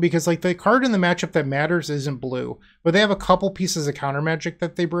 4 though, because like the card in the matchup that matters isn't blue, but they have a couple pieces of counter magic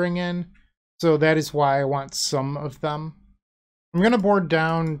that they bring in, so that is why I want some of them. I'm gonna board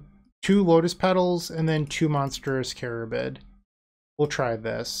down 2 Lotus Petals and then 2 Monstrous Carabid. We'll try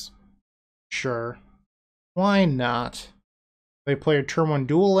this. Sure. Why not? They play a turn 1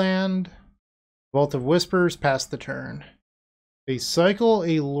 dual land. Vault of Whispers, pass the turn. They cycle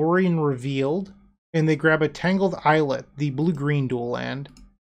a Lorien Revealed. And they grab a Tangled Islet, the blue-green dual land.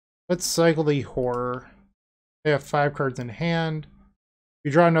 Let's cycle the Horror. They have 5 cards in hand.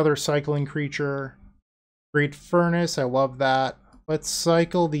 You draw another cycling creature. Great Furnace, I love that. Let's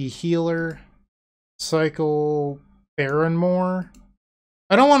cycle the Healer. Cycle Baron more.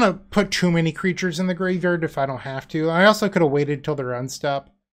 I don't want to put too many creatures in the graveyard if I don't have to. I also could have waited till their end step.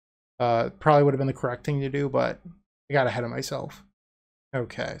 Probably would have been the correct thing to do, but I got ahead of myself.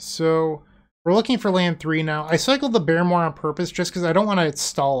 Okay, so we're looking for land 3 now. I cycled the Barrymore on purpose just because I don't want to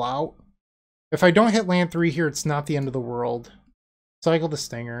stall out. If I don't hit land 3 here, it's not the end of the world. Cycle the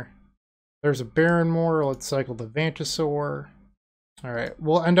Stinger. There's a Barrymore. Let's cycle the Vantasaur. Alright,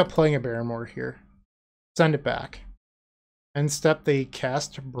 we'll end up playing a Barrymore here. Send it back. End step, they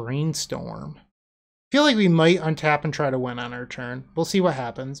cast Brainstorm. I feel like we might untap and try to win on our turn. We'll see what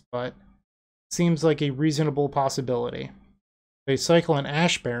happens, but seems like a reasonable possibility. They cycle an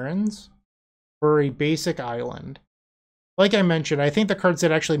Ash Barrens for a basic island. Like I mentioned, I think the cards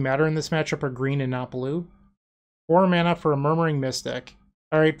that actually matter in this matchup are green and not blue. 4 mana for a Murmuring Mystic.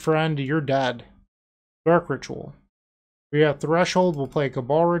 Alright, friend, you're dead. Dark Ritual. We have Threshold, we'll play a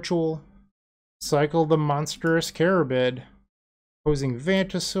Cabal Ritual. Cycle the Monstrous Carabid. Opposing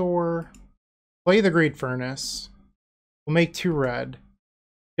Vantasaur. Play the Great Furnace. We'll make 2 red.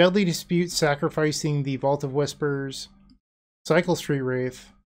 Deadly Dispute, sacrificing the Vault of Whispers. Cycle Street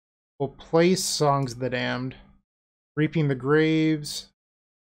Wraith. We'll play Songs of the Damned. Reaping the Graves.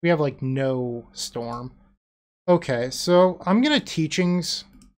 We have like no Storm. Okay, so I'm gonna teachings,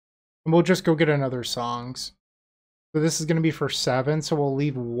 and we'll just go get another songs. So this is gonna be for 7, so we'll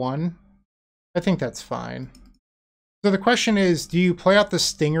leave 1. I think that's fine. So the question is, do you play out the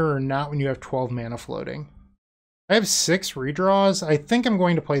Stinger or not when you have 12 mana floating? I have 6 redraws. I think I'm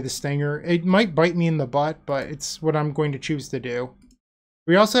going to play the Stinger. It might bite me in the butt, but it's what I'm going to choose to do.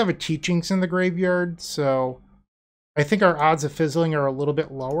 We also have a teachings in the graveyard, so I think our odds of fizzling are a little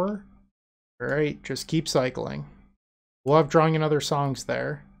bit lower. Alright, just keep cycling. Love drawing another songs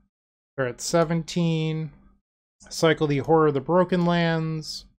there. We're at 17. Cycle the Horror of the Broken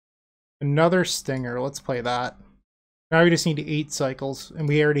Lands. Another Stinger. Let's play that. Now we just need 8 cycles, and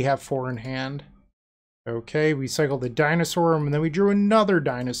we already have 4 in hand. Okay, we cycled the Dinosaur, and then we drew another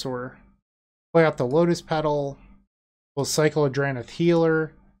Dinosaur. Play out the Lotus Petal. We'll cycle a Drannith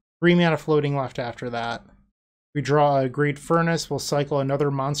Healer. 3 mana floating left after that. We draw a Great Furnace. We'll cycle another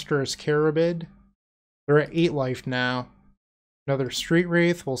Monstrous Carabid. They're at 8 life now. Another Street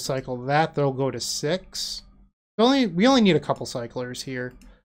Wraith. We'll cycle that. They'll go to 6. We only need a couple cyclers here.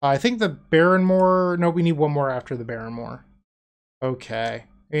 I think the Barrenmore... No, we need one more after the Barrenmore. Okay.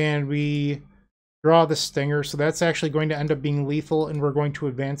 And we draw the Stinger. So that's actually going to end up being lethal. And we're going to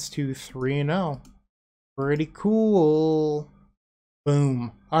advance to 3-0. Pretty cool.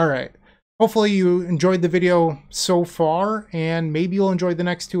 Boom. Alright. Hopefully you enjoyed the video so far, and maybe you'll enjoy the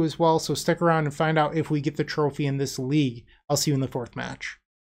next 2 as well, so stick around and find out if we get the trophy in this league. I'll see you in the 4th match.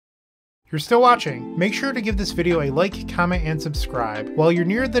 If you're still watching, make sure to give this video a like, comment, and subscribe. While you're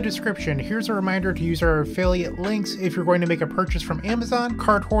near the description, here's a reminder to use our affiliate links if you're going to make a purchase from Amazon,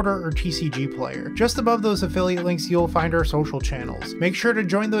 Card Hoarder, or TCG Player. Just above those affiliate links, you'll find our social channels. Make sure to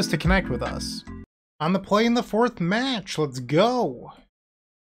join those to connect with us. On the play in the 4th match, let's go!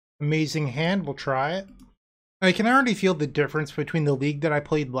 Amazing hand, we'll try it. I can already feel the difference between the league that I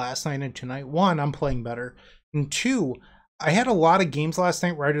played last night and tonight. 1, I'm playing better. And 2, I had a lot of games last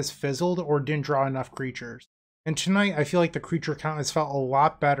night where I just fizzled or didn't draw enough creatures. And tonight, I feel like the creature count has felt a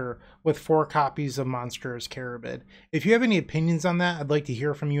lot better with 4 copies of Monstrous Carabid. If you have any opinions on that, I'd like to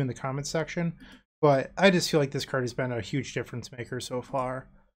hear from you in the comments section. But I just feel like this card has been a huge difference maker so far.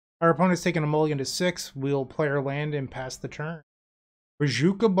 Our opponent's taking a mulligan to 6. We'll play our land and pass the turn.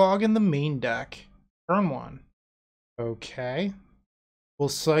 Bojuka Bog in the main deck. Turn 1. Okay. We'll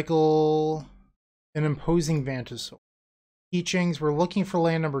cycle an Imposing Vantasaur. Teachings, we're looking for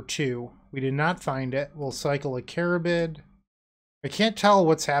land number 2. We did not find it. We'll cycle a Carabid. I can't tell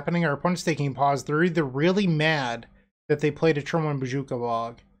what's happening. Our opponent's taking pause. They're either really mad that they played a turn 1 Bojuka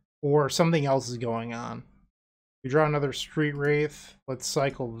Bog, or something else is going on. We draw another Street Wraith. Let's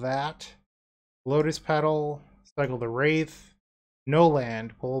cycle that. Lotus Petal. Cycle the Wraith. No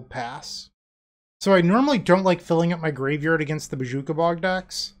land. We'll pass. So I normally don't like filling up my graveyard against the Bojuka Bog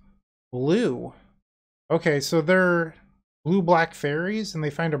decks. Blue. Okay, so they're blue-black fairies, and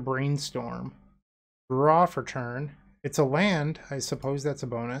they find a Brainstorm. Draw for turn. It's a land. I suppose that's a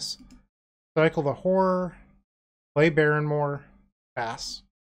bonus. Cycle the Horror. Play Barrenmore. Pass.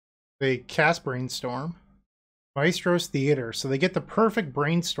 They cast Brainstorm. Maestro's Theater. So they get the perfect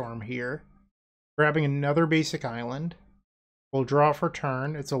Brainstorm here. Grabbing another basic island. We'll draw for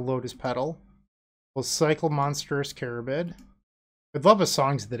turn. It's a Lotus Petal. We'll cycle Monstrous Carabid. I'd love a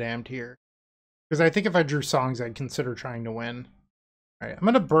Songs of the Damned here, because I think if I drew Songs, I'd consider trying to win. Alright, I'm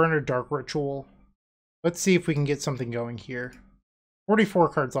going to burn a Dark Ritual. Let's see if we can get something going here. 44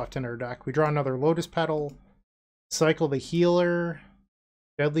 cards left in our deck. We draw another Lotus Petal. Cycle the Healer.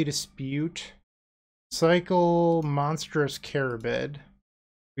 Deadly Dispute. Cycle Monstrous Carabid.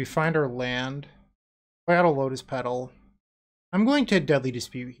 We find our land. Play out a Lotus Petal. I'm going to Deadly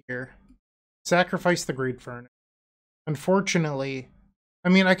Dispute here. Sacrifice the Great Furnace. Unfortunately, I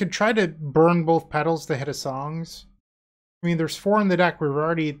mean, I could try to burn both petals to hit a Songs. I mean, there's 4 in the deck. We're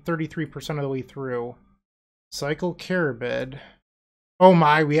already 33% of the way through. Cycle Carabid. Oh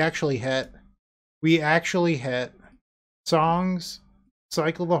my, we actually hit. We actually hit. Songs.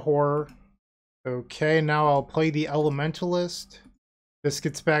 Cycle the Horror. Okay, now I'll play the Elementalist. This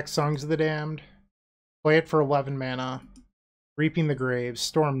gets back Songs of the Damned. Play it for 11 mana. Reaping the Graves.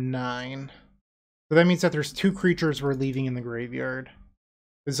 Storm 9. So that means that there's 2 creatures we're leaving in the graveyard.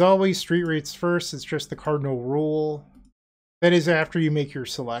 As always, Street Wraiths first. It's just the cardinal rule. That is after you make your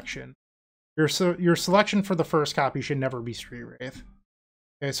selection. Your selection for the first copy should never be Street Wraith.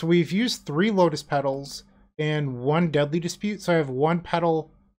 Okay, so we've used 3 Lotus Petals and 1 Deadly Dispute. So I have 1 Petal,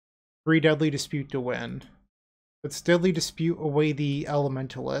 3 Deadly Dispute to win. Let's Deadly Dispute away the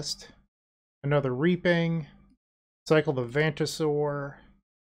Elementalist. Another Reaping. Cycle the Vantasaur.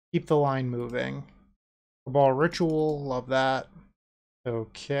 Keep the line moving. Cabal Ritual, love that.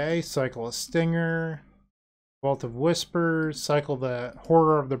 Okay, cycle a Stinger. Vault of Whispers, cycle the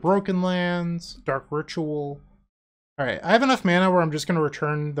Horror of the Broken Lands, Dark Ritual. Alright, I have enough mana where I'm just going to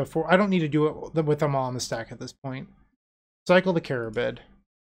return the 4. I don't need to do it with them all on the stack at this point. Cycle the Carabid.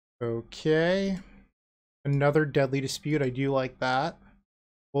 Okay. Another Deadly Dispute, I do like that.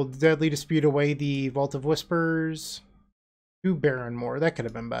 We'll Deadly Dispute away the Vault of Whispers. 2 Barrenmore, that could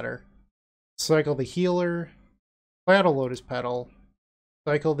have been better. Cycle the Healer. Play out a Lotus Petal.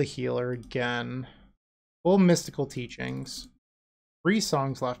 Cycle the Healer again. Full Mystical Teachings. 3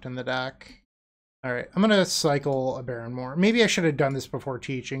 songs left in the deck. Alright, I'm going to cycle a Barrenmore. Maybe I should have done this before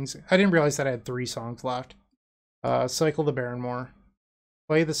Teachings. I didn't realize that I had 3 songs left. Cycle the Barrenmore.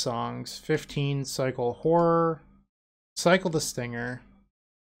 Play the songs. 15, cycle Horror. Cycle the Stinger.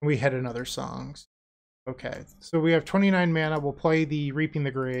 We hit another songs. Okay, so we have 29 mana. We'll play the Reaping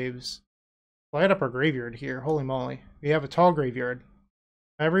the Graves. Light up our graveyard here. Holy moly. We have a tall graveyard.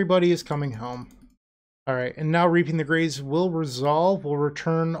 Everybody is coming home. Alright, and now Reaping the Graves will resolve. We'll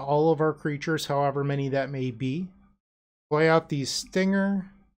return all of our creatures, however many that may be. Play out the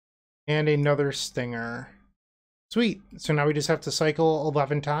Stinger. And another Stinger. Sweet. So now we just have to cycle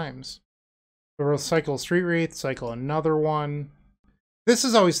 11 times. So we'll cycle Street Wraith, cycle another one. This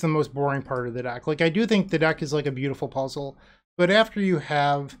is always the most boring part of the deck. Like, I do think the deck is like a beautiful puzzle, but after you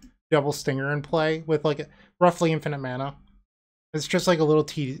have double Stinger in play with like roughly infinite mana, it's just like a little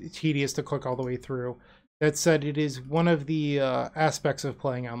tedious to click all the way through. That said, it is one of the aspects of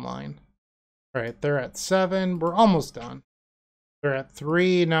playing online. All right, they're at 7. We're almost done. They're at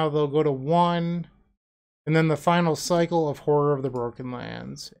 3. Now they'll go to 1. And then the final cycle of Horror of the Broken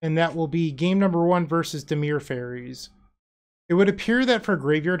Lands. And that will be game number 1 versus Dimir Fairies. It would appear that for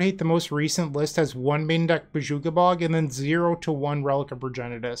Graveyard Hate, the most recent list has 1 main deck Bazooka Bog and then 0 to 1 Relic of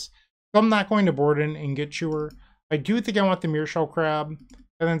Progenitus. So I'm not going to board in and get Chewer. I do think I want the Mearshell Crab, and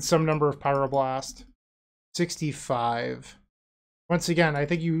then some number of Pyroblast. 65. Once again, I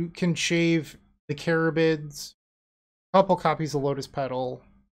think you can shave the Carabids, a couple copies of Lotus Petal.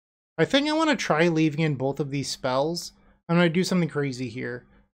 I think I want to try leaving in both of these spells. I'm going to do something crazy here.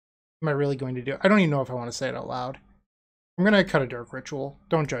 Am I really going to do it? I don't even know if I want to say it out loud. I'm going to cut a Dark Ritual.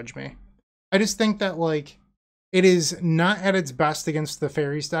 Don't judge me. I just think that, like, it is not at its best against the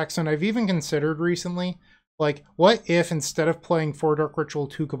Fairy stacks, and I've even considered recently, like, what if instead of playing 4 Dark Ritual,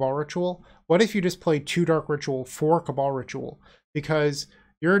 2 Cabal Ritual, what if you just play 2 Dark Ritual, 4 Cabal Ritual? Because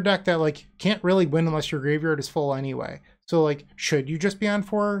you're a deck that, like, can't really win unless your graveyard is full anyway. So, like, should you just be on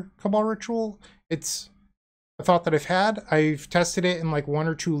 4 Cabal Ritual? It's a thought that I've had. I've tested it in, like, 1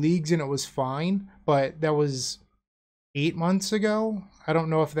 or 2 leagues and it was fine, but that was 8 months ago. I don't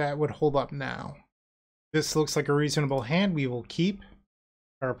know if that would hold up now. This looks like a reasonable hand. We will keep.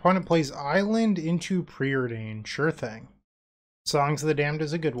 Our opponent plays Island into Preordain. Sure thing. Songs of the Damned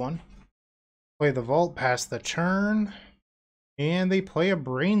is a good one. Play the Vault, pass the turn. And they play a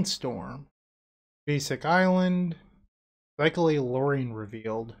Brainstorm. Basic Island. Cycle a Lorien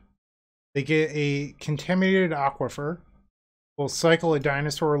Revealed. They get a Contaminated Aquifer. We'll cycle a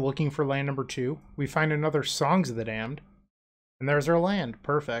Dinosaur looking for land number 2. We find another Songs of the Damned. And there's our land.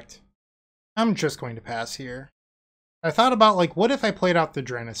 Perfect. I'm just going to pass here. I thought about, like, what if I played out the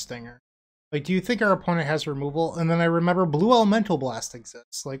Drannith Stinger? Like, do you think our opponent has removal? And then I remember Blue Elemental Blast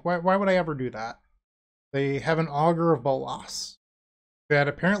exists. Like, why would I ever do that? They have an Augur of Bolas that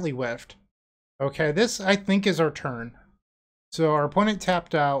apparently whiffed. Okay, this, I think, is our turn. So our opponent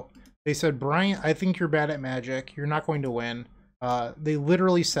tapped out. They said, Bryant, I think you're bad at Magic. You're not going to win. They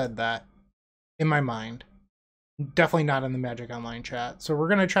literally said that in my mind. Definitely not in the Magic Online chat. So we're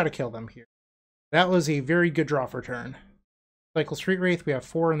going to try to kill them here. That was a very good draw for turn. Cycle Street Wraith, we have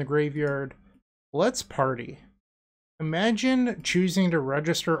 4 in the graveyard. Let's party. Imagine choosing to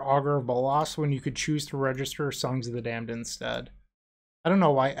register Augur of Bolas when you could choose to register Songs of the Damned instead. I don't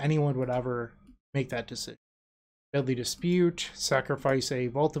know why anyone would ever make that decision. Deadly Dispute, sacrifice a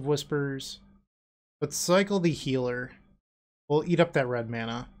Vault of Whispers. Let's cycle the Healer. We'll eat up that red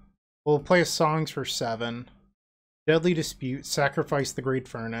mana. We'll play a Songs for 7. Deadly Dispute, sacrifice the Great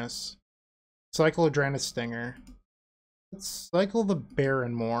Furnace. Cycle a Drannith Stinger. Let's cycle the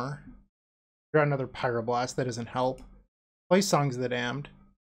Barrenmore. Draw another Pyroblast, that doesn't help. Play Songs of the Damned.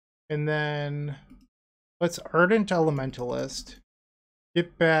 And then let's Ardent Elementalist.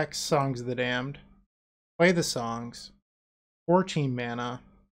 Get back Songs of the Damned. Play the Songs. 14 mana.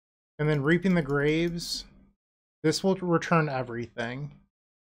 And then Reaping the Graves. This will return everything.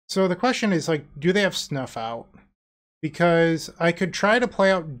 So the question is, like, do they have Snuff Out? Because I could try to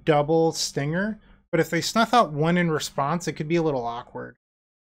play out double Stinger, but if they snuff out 1 in response, it could be a little awkward.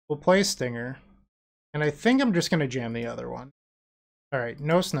 We'll play a Stinger, and I think I'm just going to jam the other one. Alright,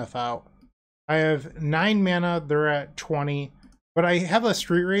 no Snuff Out. I have 9 mana, they're at 20. But I have a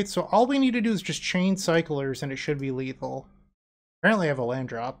Street Wraith, so all we need to do is just chain Cyclers and it should be lethal. Apparently I have a land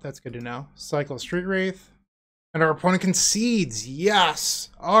drop, that's good to know. Cycle Street Wraith. And our opponent concedes, yes!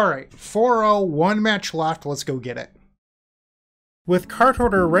 Alright, 4-0, 1 match left, let's go get it. With Card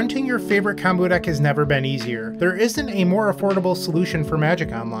Hoarder, renting your favorite combo deck has never been easier. There isn't a more affordable solution for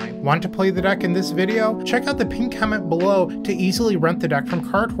Magic Online. Want to play the deck in this video? Check out the pinned comment below to easily rent the deck from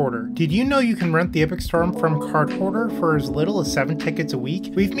Card Hoarder. Did you know you can rent the Epic Storm from Card Hoarder for as little as 7 tickets a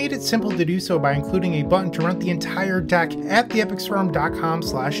week? We've made it simple to do so by including a button to rent the entire deck at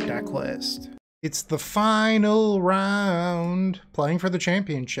theepicstorm.com/decklist. It's the final round, playing for the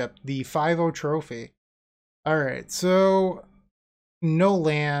championship, the 5-0 trophy. Alright, so no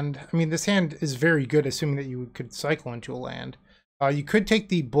land. I mean, this hand is very good, assuming that you could cycle into a land. You could take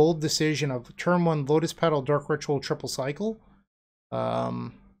the bold decision of turn 1 Lotus Petal, Dark Ritual, triple cycle. I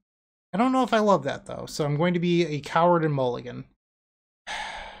don't know if I love that, though, so I'm going to be a coward and mulligan.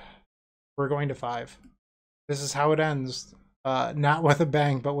 We're going to 5. This is how it ends. Not with a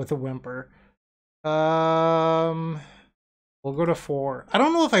bang, but with a whimper. We'll go to 4. I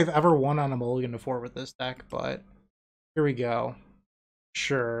don't know if I've ever won on a mulligan to 4 with this deck, but here we go.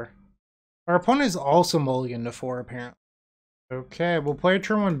 Sure. Our opponent is also mulligan to 4, apparently. Okay, we'll play a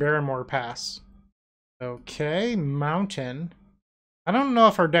turn 1 Barrenmoor, pass. Okay, Mountain. I don't know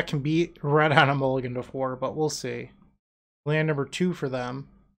if our deck can beat red on a mulligan to 4, but we'll see. Land number 2 for them.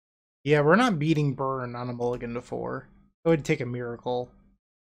 Yeah, we're not beating Burn on a mulligan to 4. It would take a miracle.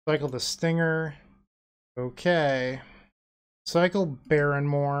 Cycle the Stinger. Okay. Cycle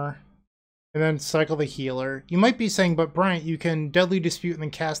Barrenmoor. And then cycle the Healer. You might be saying, but Bryant, you can Deadly Dispute and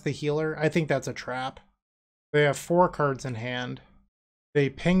then cast the Healer. I think that's a trap. They have 4 cards in hand. They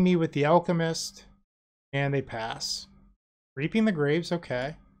ping me with the Alchemist. And they pass. Reaping the Graves,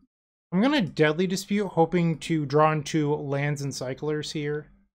 okay. I'm going to Deadly Dispute, hoping to draw into lands and cyclers here.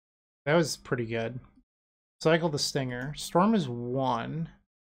 That was pretty good. Cycle the Stinger. Storm is 1.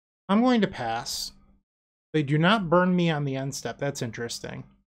 I'm going to pass. They do not burn me on the end step. That's interesting.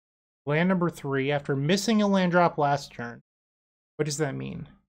 Land number 3, after missing a land drop last turn. What does that mean?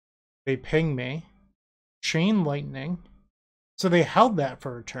 They ping me. Chain Lightning. So they held that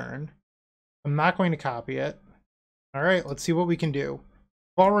for a turn. I'm not going to copy it. Alright, let's see what we can do.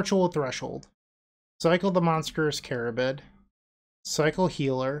 Ball Ritual Threshold. Cycle the Monstrous Carabid. Cycle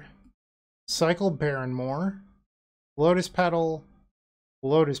Healer. Cycle Barrenmoor. Lotus Petal.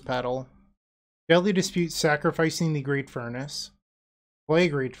 Lotus Petal. Deadly Dispute, sacrificing the Great Furnace. Play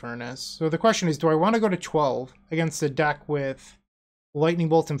Great Furnace. So the question is, do I want to go to 12 against a deck with Lightning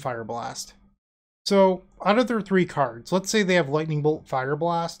Bolt and Fire Blast? So out of their 3 cards, let's say they have Lightning Bolt, Fire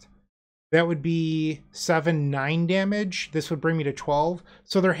Blast. That would be 7, 9 damage. This would bring me to 12.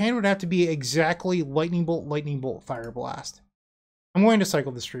 So their hand would have to be exactly Lightning Bolt, Fire Blast. I'm going to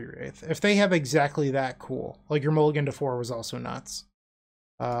cycle the Street Wraith. If they have exactly that, cool. Like your mulligan to 4 was also nuts.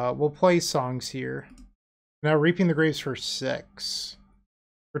 We'll play songs here. Now Reaping the Graves for 6.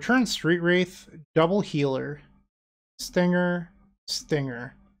 Return Street Wraith, double Healer, Stinger,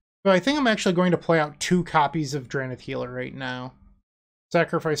 Stinger. So I think I'm actually going to play out 2 copies of Drannith Healer right now.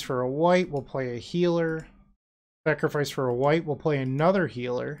 Sacrifice for a white, we'll play a Healer. Sacrifice for a white, we'll play another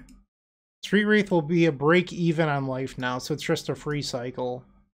Healer. Street Wraith will be a break even on life now, so it's just a free cycle.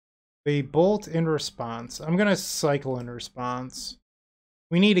 They bolt in response. I'm going to cycle in response.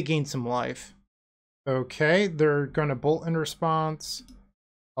 We need to gain some life. Okay, they're going to bolt in response.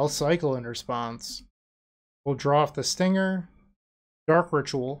 I'll cycle in response. We'll draw off the Stinger. Dark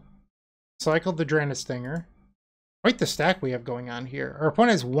Ritual. Cycle the Drannith Stinger. Quite the stack we have going on here. Our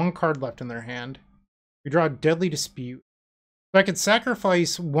opponent has 1 card left in their hand. We draw Deadly Dispute. So I could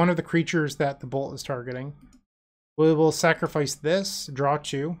sacrifice one of the creatures that the bolt is targeting. We will sacrifice this, draw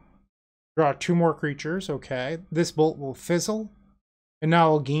 2. Draw 2 more creatures, okay. This bolt will fizzle. And now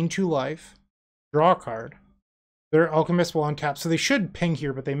I'll gain 2 life. Draw a card. Their Alchemist will untap. So they should ping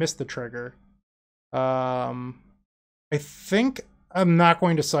here, but they missed the trigger. I think I'm not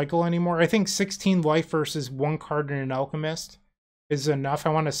going to cycle anymore. I think 16 life versus 1 card in an Alchemist is enough. I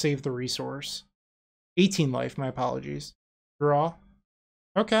want to save the resource. 18 life, my apologies. Draw.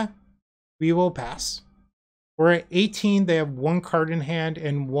 Okay. We will pass. We're at 18. They have 1 card in hand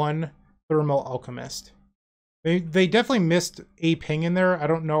and 1 Thermal Alchemist. They definitely missed a ping in there. I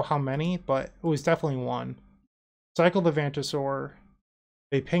don't know how many, but it was definitely 1. Cycle the Vantasaur.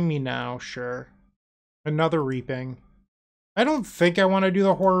 They ping me now, sure. Another Reaping. I don't think I want to do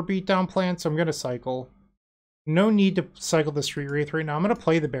the Horror Beatdown plan, so I'm going to cycle. No need to cycle the Street Wraith right now. I'm going to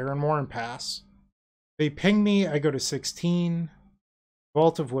play the Barrenmoor and pass. They ping me, I go to 16.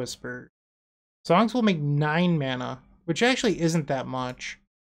 Vault of Whisper. Songs will make 9 mana, which actually isn't that much.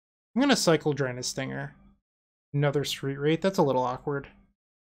 I'm going to cycle Drannith Stinger. Another Street Wraith. That's a little awkward.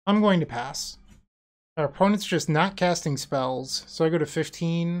 I'm going to pass. Our opponent's just not casting spells, so I go to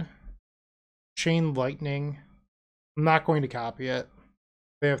 15. Chain Lightning. I'm not going to copy it.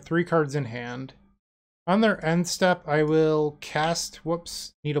 They have 3 cards in hand. On their end step, I will cast...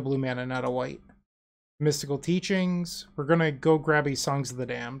 Whoops. Need a blue mana, not a white. Mystical Teachings. We're going to go grab a Songs of the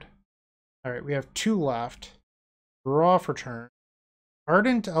Damned. Alright, we have 2 left. Draw for turn.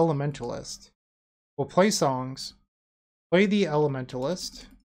 Ardent Elementalist. We'll play Songs. Play the Elementalist.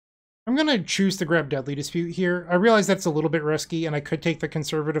 I'm going to choose to grab Deadly Dispute here. I realize that's a little bit risky, and I could take the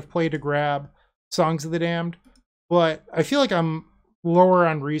conservative play to grab Songs of the Damned, but I feel like I'm lower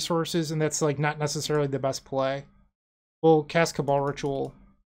on resources, and that's like not necessarily the best play. We'll cast Cabal Ritual.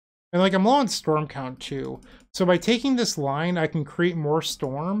 And like I'm low on Storm count too, so by taking this line, I can create more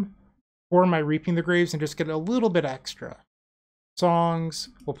Storm for my Reaping the Graves and just get a little bit extra. Songs.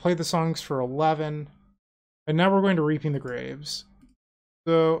 We'll play the Songs for 11. And now we're going to Reaping the Graves.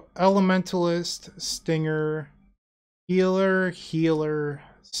 So, Elementalist, Stinger, Healer, Healer,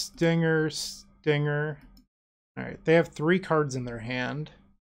 Stinger, Stinger. Alright, they have 3 cards in their hand.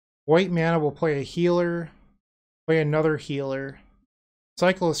 White mana will play a Healer, play another Healer,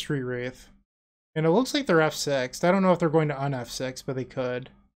 cycle a Street Wraith. And it looks like they're F6. I don't know if they're going to un-F6, but they could.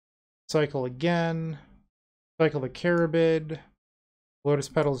 Cycle again. Cycle the Carabid. Lotus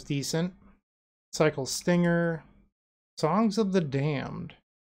Petal's decent. Cycle Stinger. Songs of the Damned.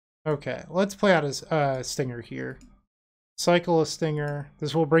 Okay, let's play out a Stinger here. Cycle a Stinger.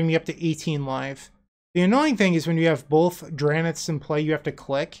 This will bring me up to 18 life. The annoying thing is when you have both Dranniths in play, you have to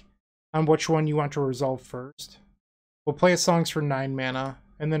click on which one you want to resolve first. We'll play a Songs for 9 mana,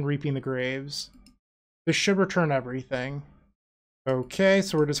 and then Reaping the Graves. This should return everything. Okay,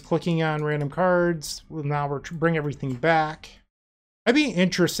 so we're just clicking on random cards. Well, now we're bring everything back. I'd be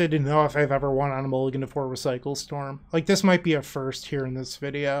interested to know if I've ever won on a mulligan before with Cycle Storm. Like, this might be a first here in this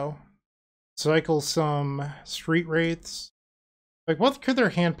video. Cycle some Street Wraiths. Like, what could their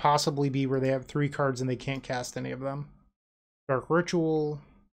hand possibly be where they have 3 cards and they can't cast any of them? Dark Ritual.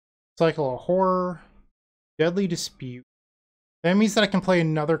 Cycle a Horror. Deadly Dispute. That means that I can play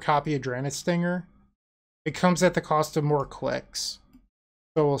another copy of Drannith Stinger. It comes at the cost of more clicks.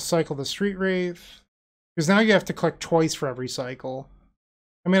 So we'll cycle the Street Wraith. Because now you have to click twice for every cycle.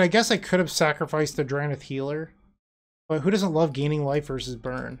 I mean, I guess I could have sacrificed the Drannith Healer. But who doesn't love gaining life versus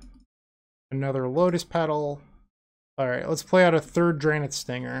burn? Another Lotus Petal. Alright, let's play out a third Drannith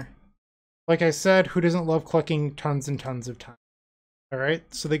Stinger. Like I said, who doesn't love clicking tons and tons of time?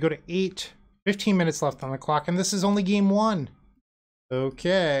 Alright, so they go to 8. 15 minutes left on the clock, and this is only game 1.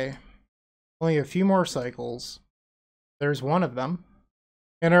 Okay. Only a few more cycles. There's one of them.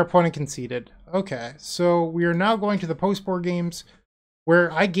 And our opponent conceded. Okay, so we are now going to the post-board games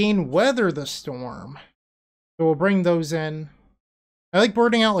where I gain Weather the Storm. So we'll bring those in. I like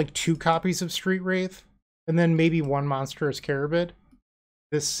boarding out like 2 copies of Street Wraith, and then maybe 1 Monstrous Carabid.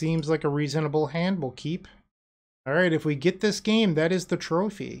 This seems like a reasonable hand. We'll keep. Alright, if we get this game, that is the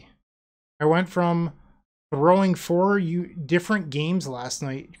trophy. I went from throwing 4 different games last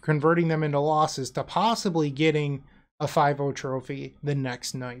night, converting them into losses, to possibly getting a 5-0 trophy the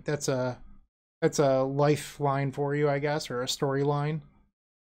next night. That's a lifeline for you, I guess, or a storyline.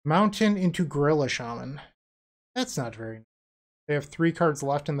 Mountain into Gorilla Shaman. That's not very nice. They have 3 cards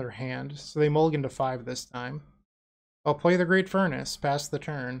left in their hand, so they mulligan to 5 this time. I'll play the Great Furnace, pass the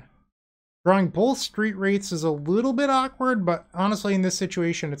turn. Drawing both Street Wraiths is a little bit awkward, but honestly in this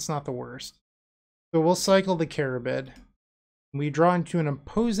situation it's not the worst. So we'll cycle the Carabid. We draw into an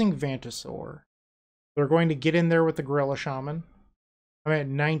Imposing Vantasaur. They're going to get in there with the Gorilla Shaman. I'm at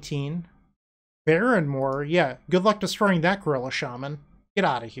 19. Barrenmore, yeah, good luck destroying that Gorilla Shaman. Get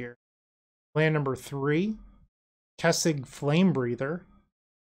out of here. Land number 3. Kessig Flame Breather.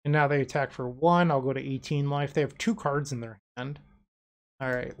 And now they attack for 1. I'll go to 18 life. They have 2 cards in their hand.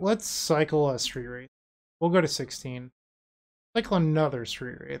 Alright, let's cycle a Street Wraith. We'll go to 16. Cycle another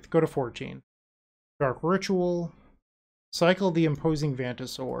Street Wraith. Go to 14. Dark Ritual. Cycle the Imposing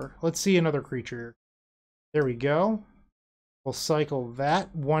Vantasaur. Let's see another creature. There we go. We'll cycle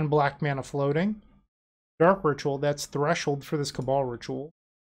that. 1 black mana floating. Dark Ritual, that's Threshold for this Cabal Ritual.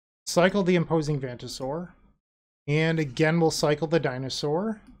 Cycle the Imposing Vantasaur. And again, we'll cycle the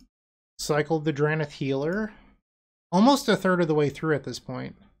Dinosaur. Cycle the Drannith Healer. Almost a third of the way through at this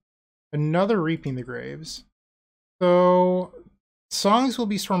point. Another Reaping the Graves. So, Songs will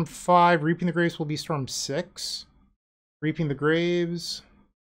be Storm 5. Reaping the Graves will be Storm 6. Reaping the Graves.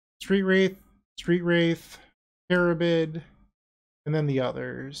 Street Wraith. Carabid. And then the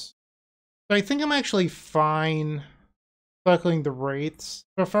others. So I think I'm actually fine cycling the Wraiths.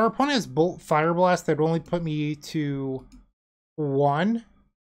 So if our opponent has Bolt Fire Blast, that'd only put me to 1.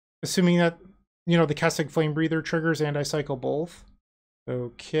 Assuming that, you know, the Keswick Flame Breather triggers and I cycle both.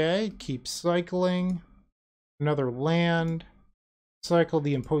 Okay, keep cycling. Another land. Cycle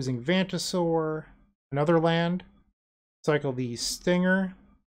the Imposing Vantasaur. Another land. Cycle the Stinger.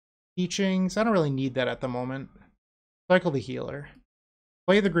 Teachings. I don't really need that at the moment. Cycle the Healer.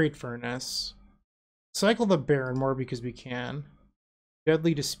 Play the Great Furnace. Cycle the Barrenmore because we can.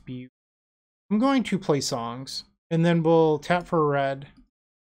 Deadly Dispute. I'm going to play Songs. And then we'll tap for a red.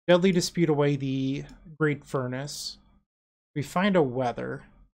 Deadly Dispute away the Great Furnace. We find a Weather.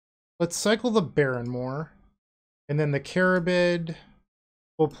 Let's cycle the Barrenmore. And then the Carabid.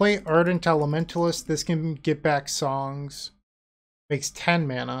 We'll play Ardent Elementalist. This can get back Songs. Makes 10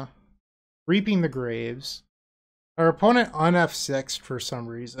 mana. Reaping the Graves. Our opponent on F6 for some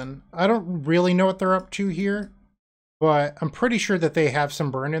reason. I don't really know what they're up to here, but I'm pretty sure that they have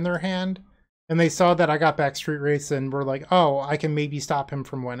some burn in their hand. And they saw that I got back Street Wraiths and were like, oh, I can maybe stop him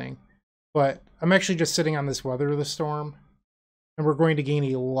from winning. But I'm actually just sitting on this Weather the Storm. And we're going to gain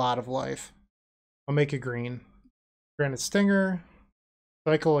a lot of life. I'll make a green. Drannith Stinger.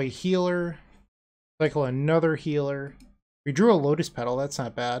 Cycle a Healer. Cycle another Healer. We drew a Lotus Petal, that's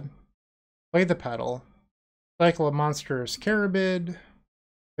not bad. Play the Petal. Cycle a Monstrous Carabid.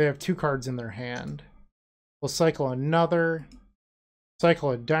 They have 2 cards in their hand. We'll cycle another. Cycle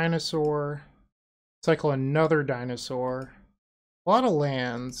a Dinosaur. Cycle another Dinosaur. A lot of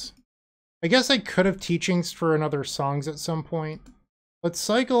lands. I guess I could have Teachings for another Songs at some point. Let's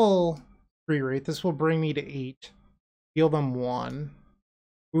cycle 3 Wraith. This will bring me to 8. Heal them 1.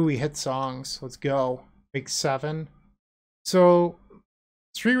 Ooh, we hit Songs. Let's go. Make 7. So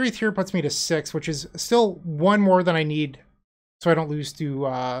Street Wraith here puts me to 6, which is still 1 more than I need so I don't lose to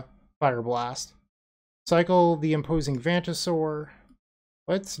Fire Blast. Cycle the Imposing Vantasaur.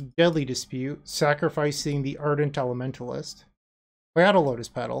 Let's Deadly Dispute, sacrificing the Ardent Elementalist. Play out a Lotus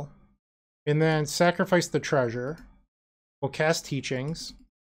Petal. And then sacrifice the Treasure. We'll cast Teachings.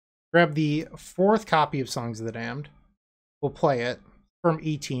 Grab the 4th copy of Songs of the Damned. We'll play it from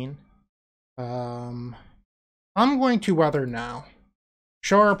 18. I'm going to Weather now.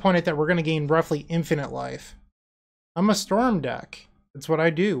 Show our opponent that we're going to gain roughly infinite life. I'm a Storm deck. That's what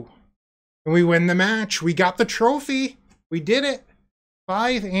I do. And we win the match. We got the trophy. We did it.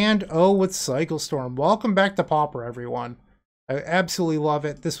 5-0 with Cycle Storm. Welcome back to Pauper, everyone. I absolutely love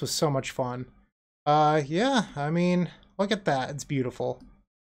it. This was so much fun. Yeah, I mean, look at that. It's beautiful.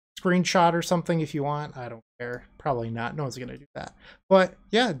 Screenshot or something if you want. I don't care. Probably not. No one's going to do that. But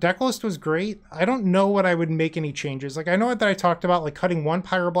yeah, deck list was great. I don't know what I would make any changes. Like, I know that I talked about like cutting 1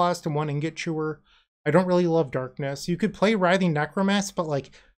 Pyroblast and 1 Ingot Chewer. I don't really love Darkness. You could play Writhing Necromancer, but like,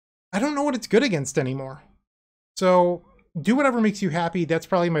 I don't know what it's good against anymore. So do whatever makes you happy. That's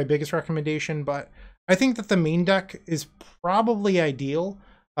probably my biggest recommendation, but I think that the main deck is probably ideal.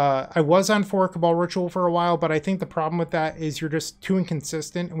 I was on 4 Cabal Ritual for a while, but I think the problem with that is you're just too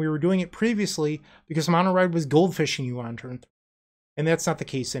inconsistent, and we were doing it previously because Mono Red was goldfishing you on turn 3, and that's not the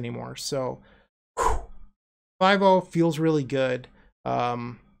case anymore. So 5-0 feels really good.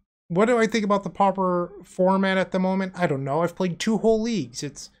 What do I think about the Pauper format at the moment? I don't know. I've played 2 whole leagues.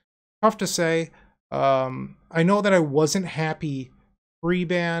 It's tough to say. I know that I wasn't happy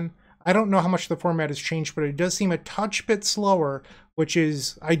pre-ban. I don't know how much the format has changed, but it does seem a touch bit slower, which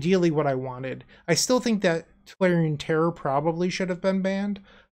is ideally what I wanted. I still think that Tolarian Terror probably should have been banned,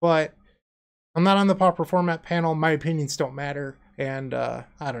 but I'm not on the Pauper format panel. My opinions don't matter, and I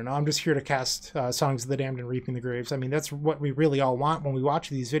don't know. I'm just here to cast Songs of the Damned and Reaping the Graves. I mean, that's what we really all want when we watch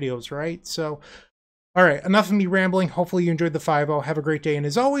these videos, right? So, all right, enough of me rambling. Hopefully you enjoyed the 5-0. Have a great day, and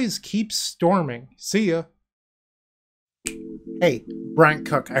as always, keep storming. See ya. Hey, Bryant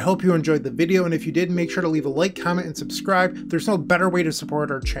Cook. I hope you enjoyed the video, and if you did, make sure to leave a like, comment, and subscribe. There's no better way to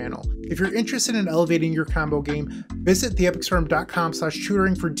support our channel. If you're interested in elevating your combo game, visit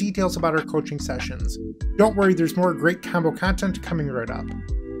theepicstorm.com/tutoring for details about our coaching sessions. Don't worry, there's more great combo content coming right up.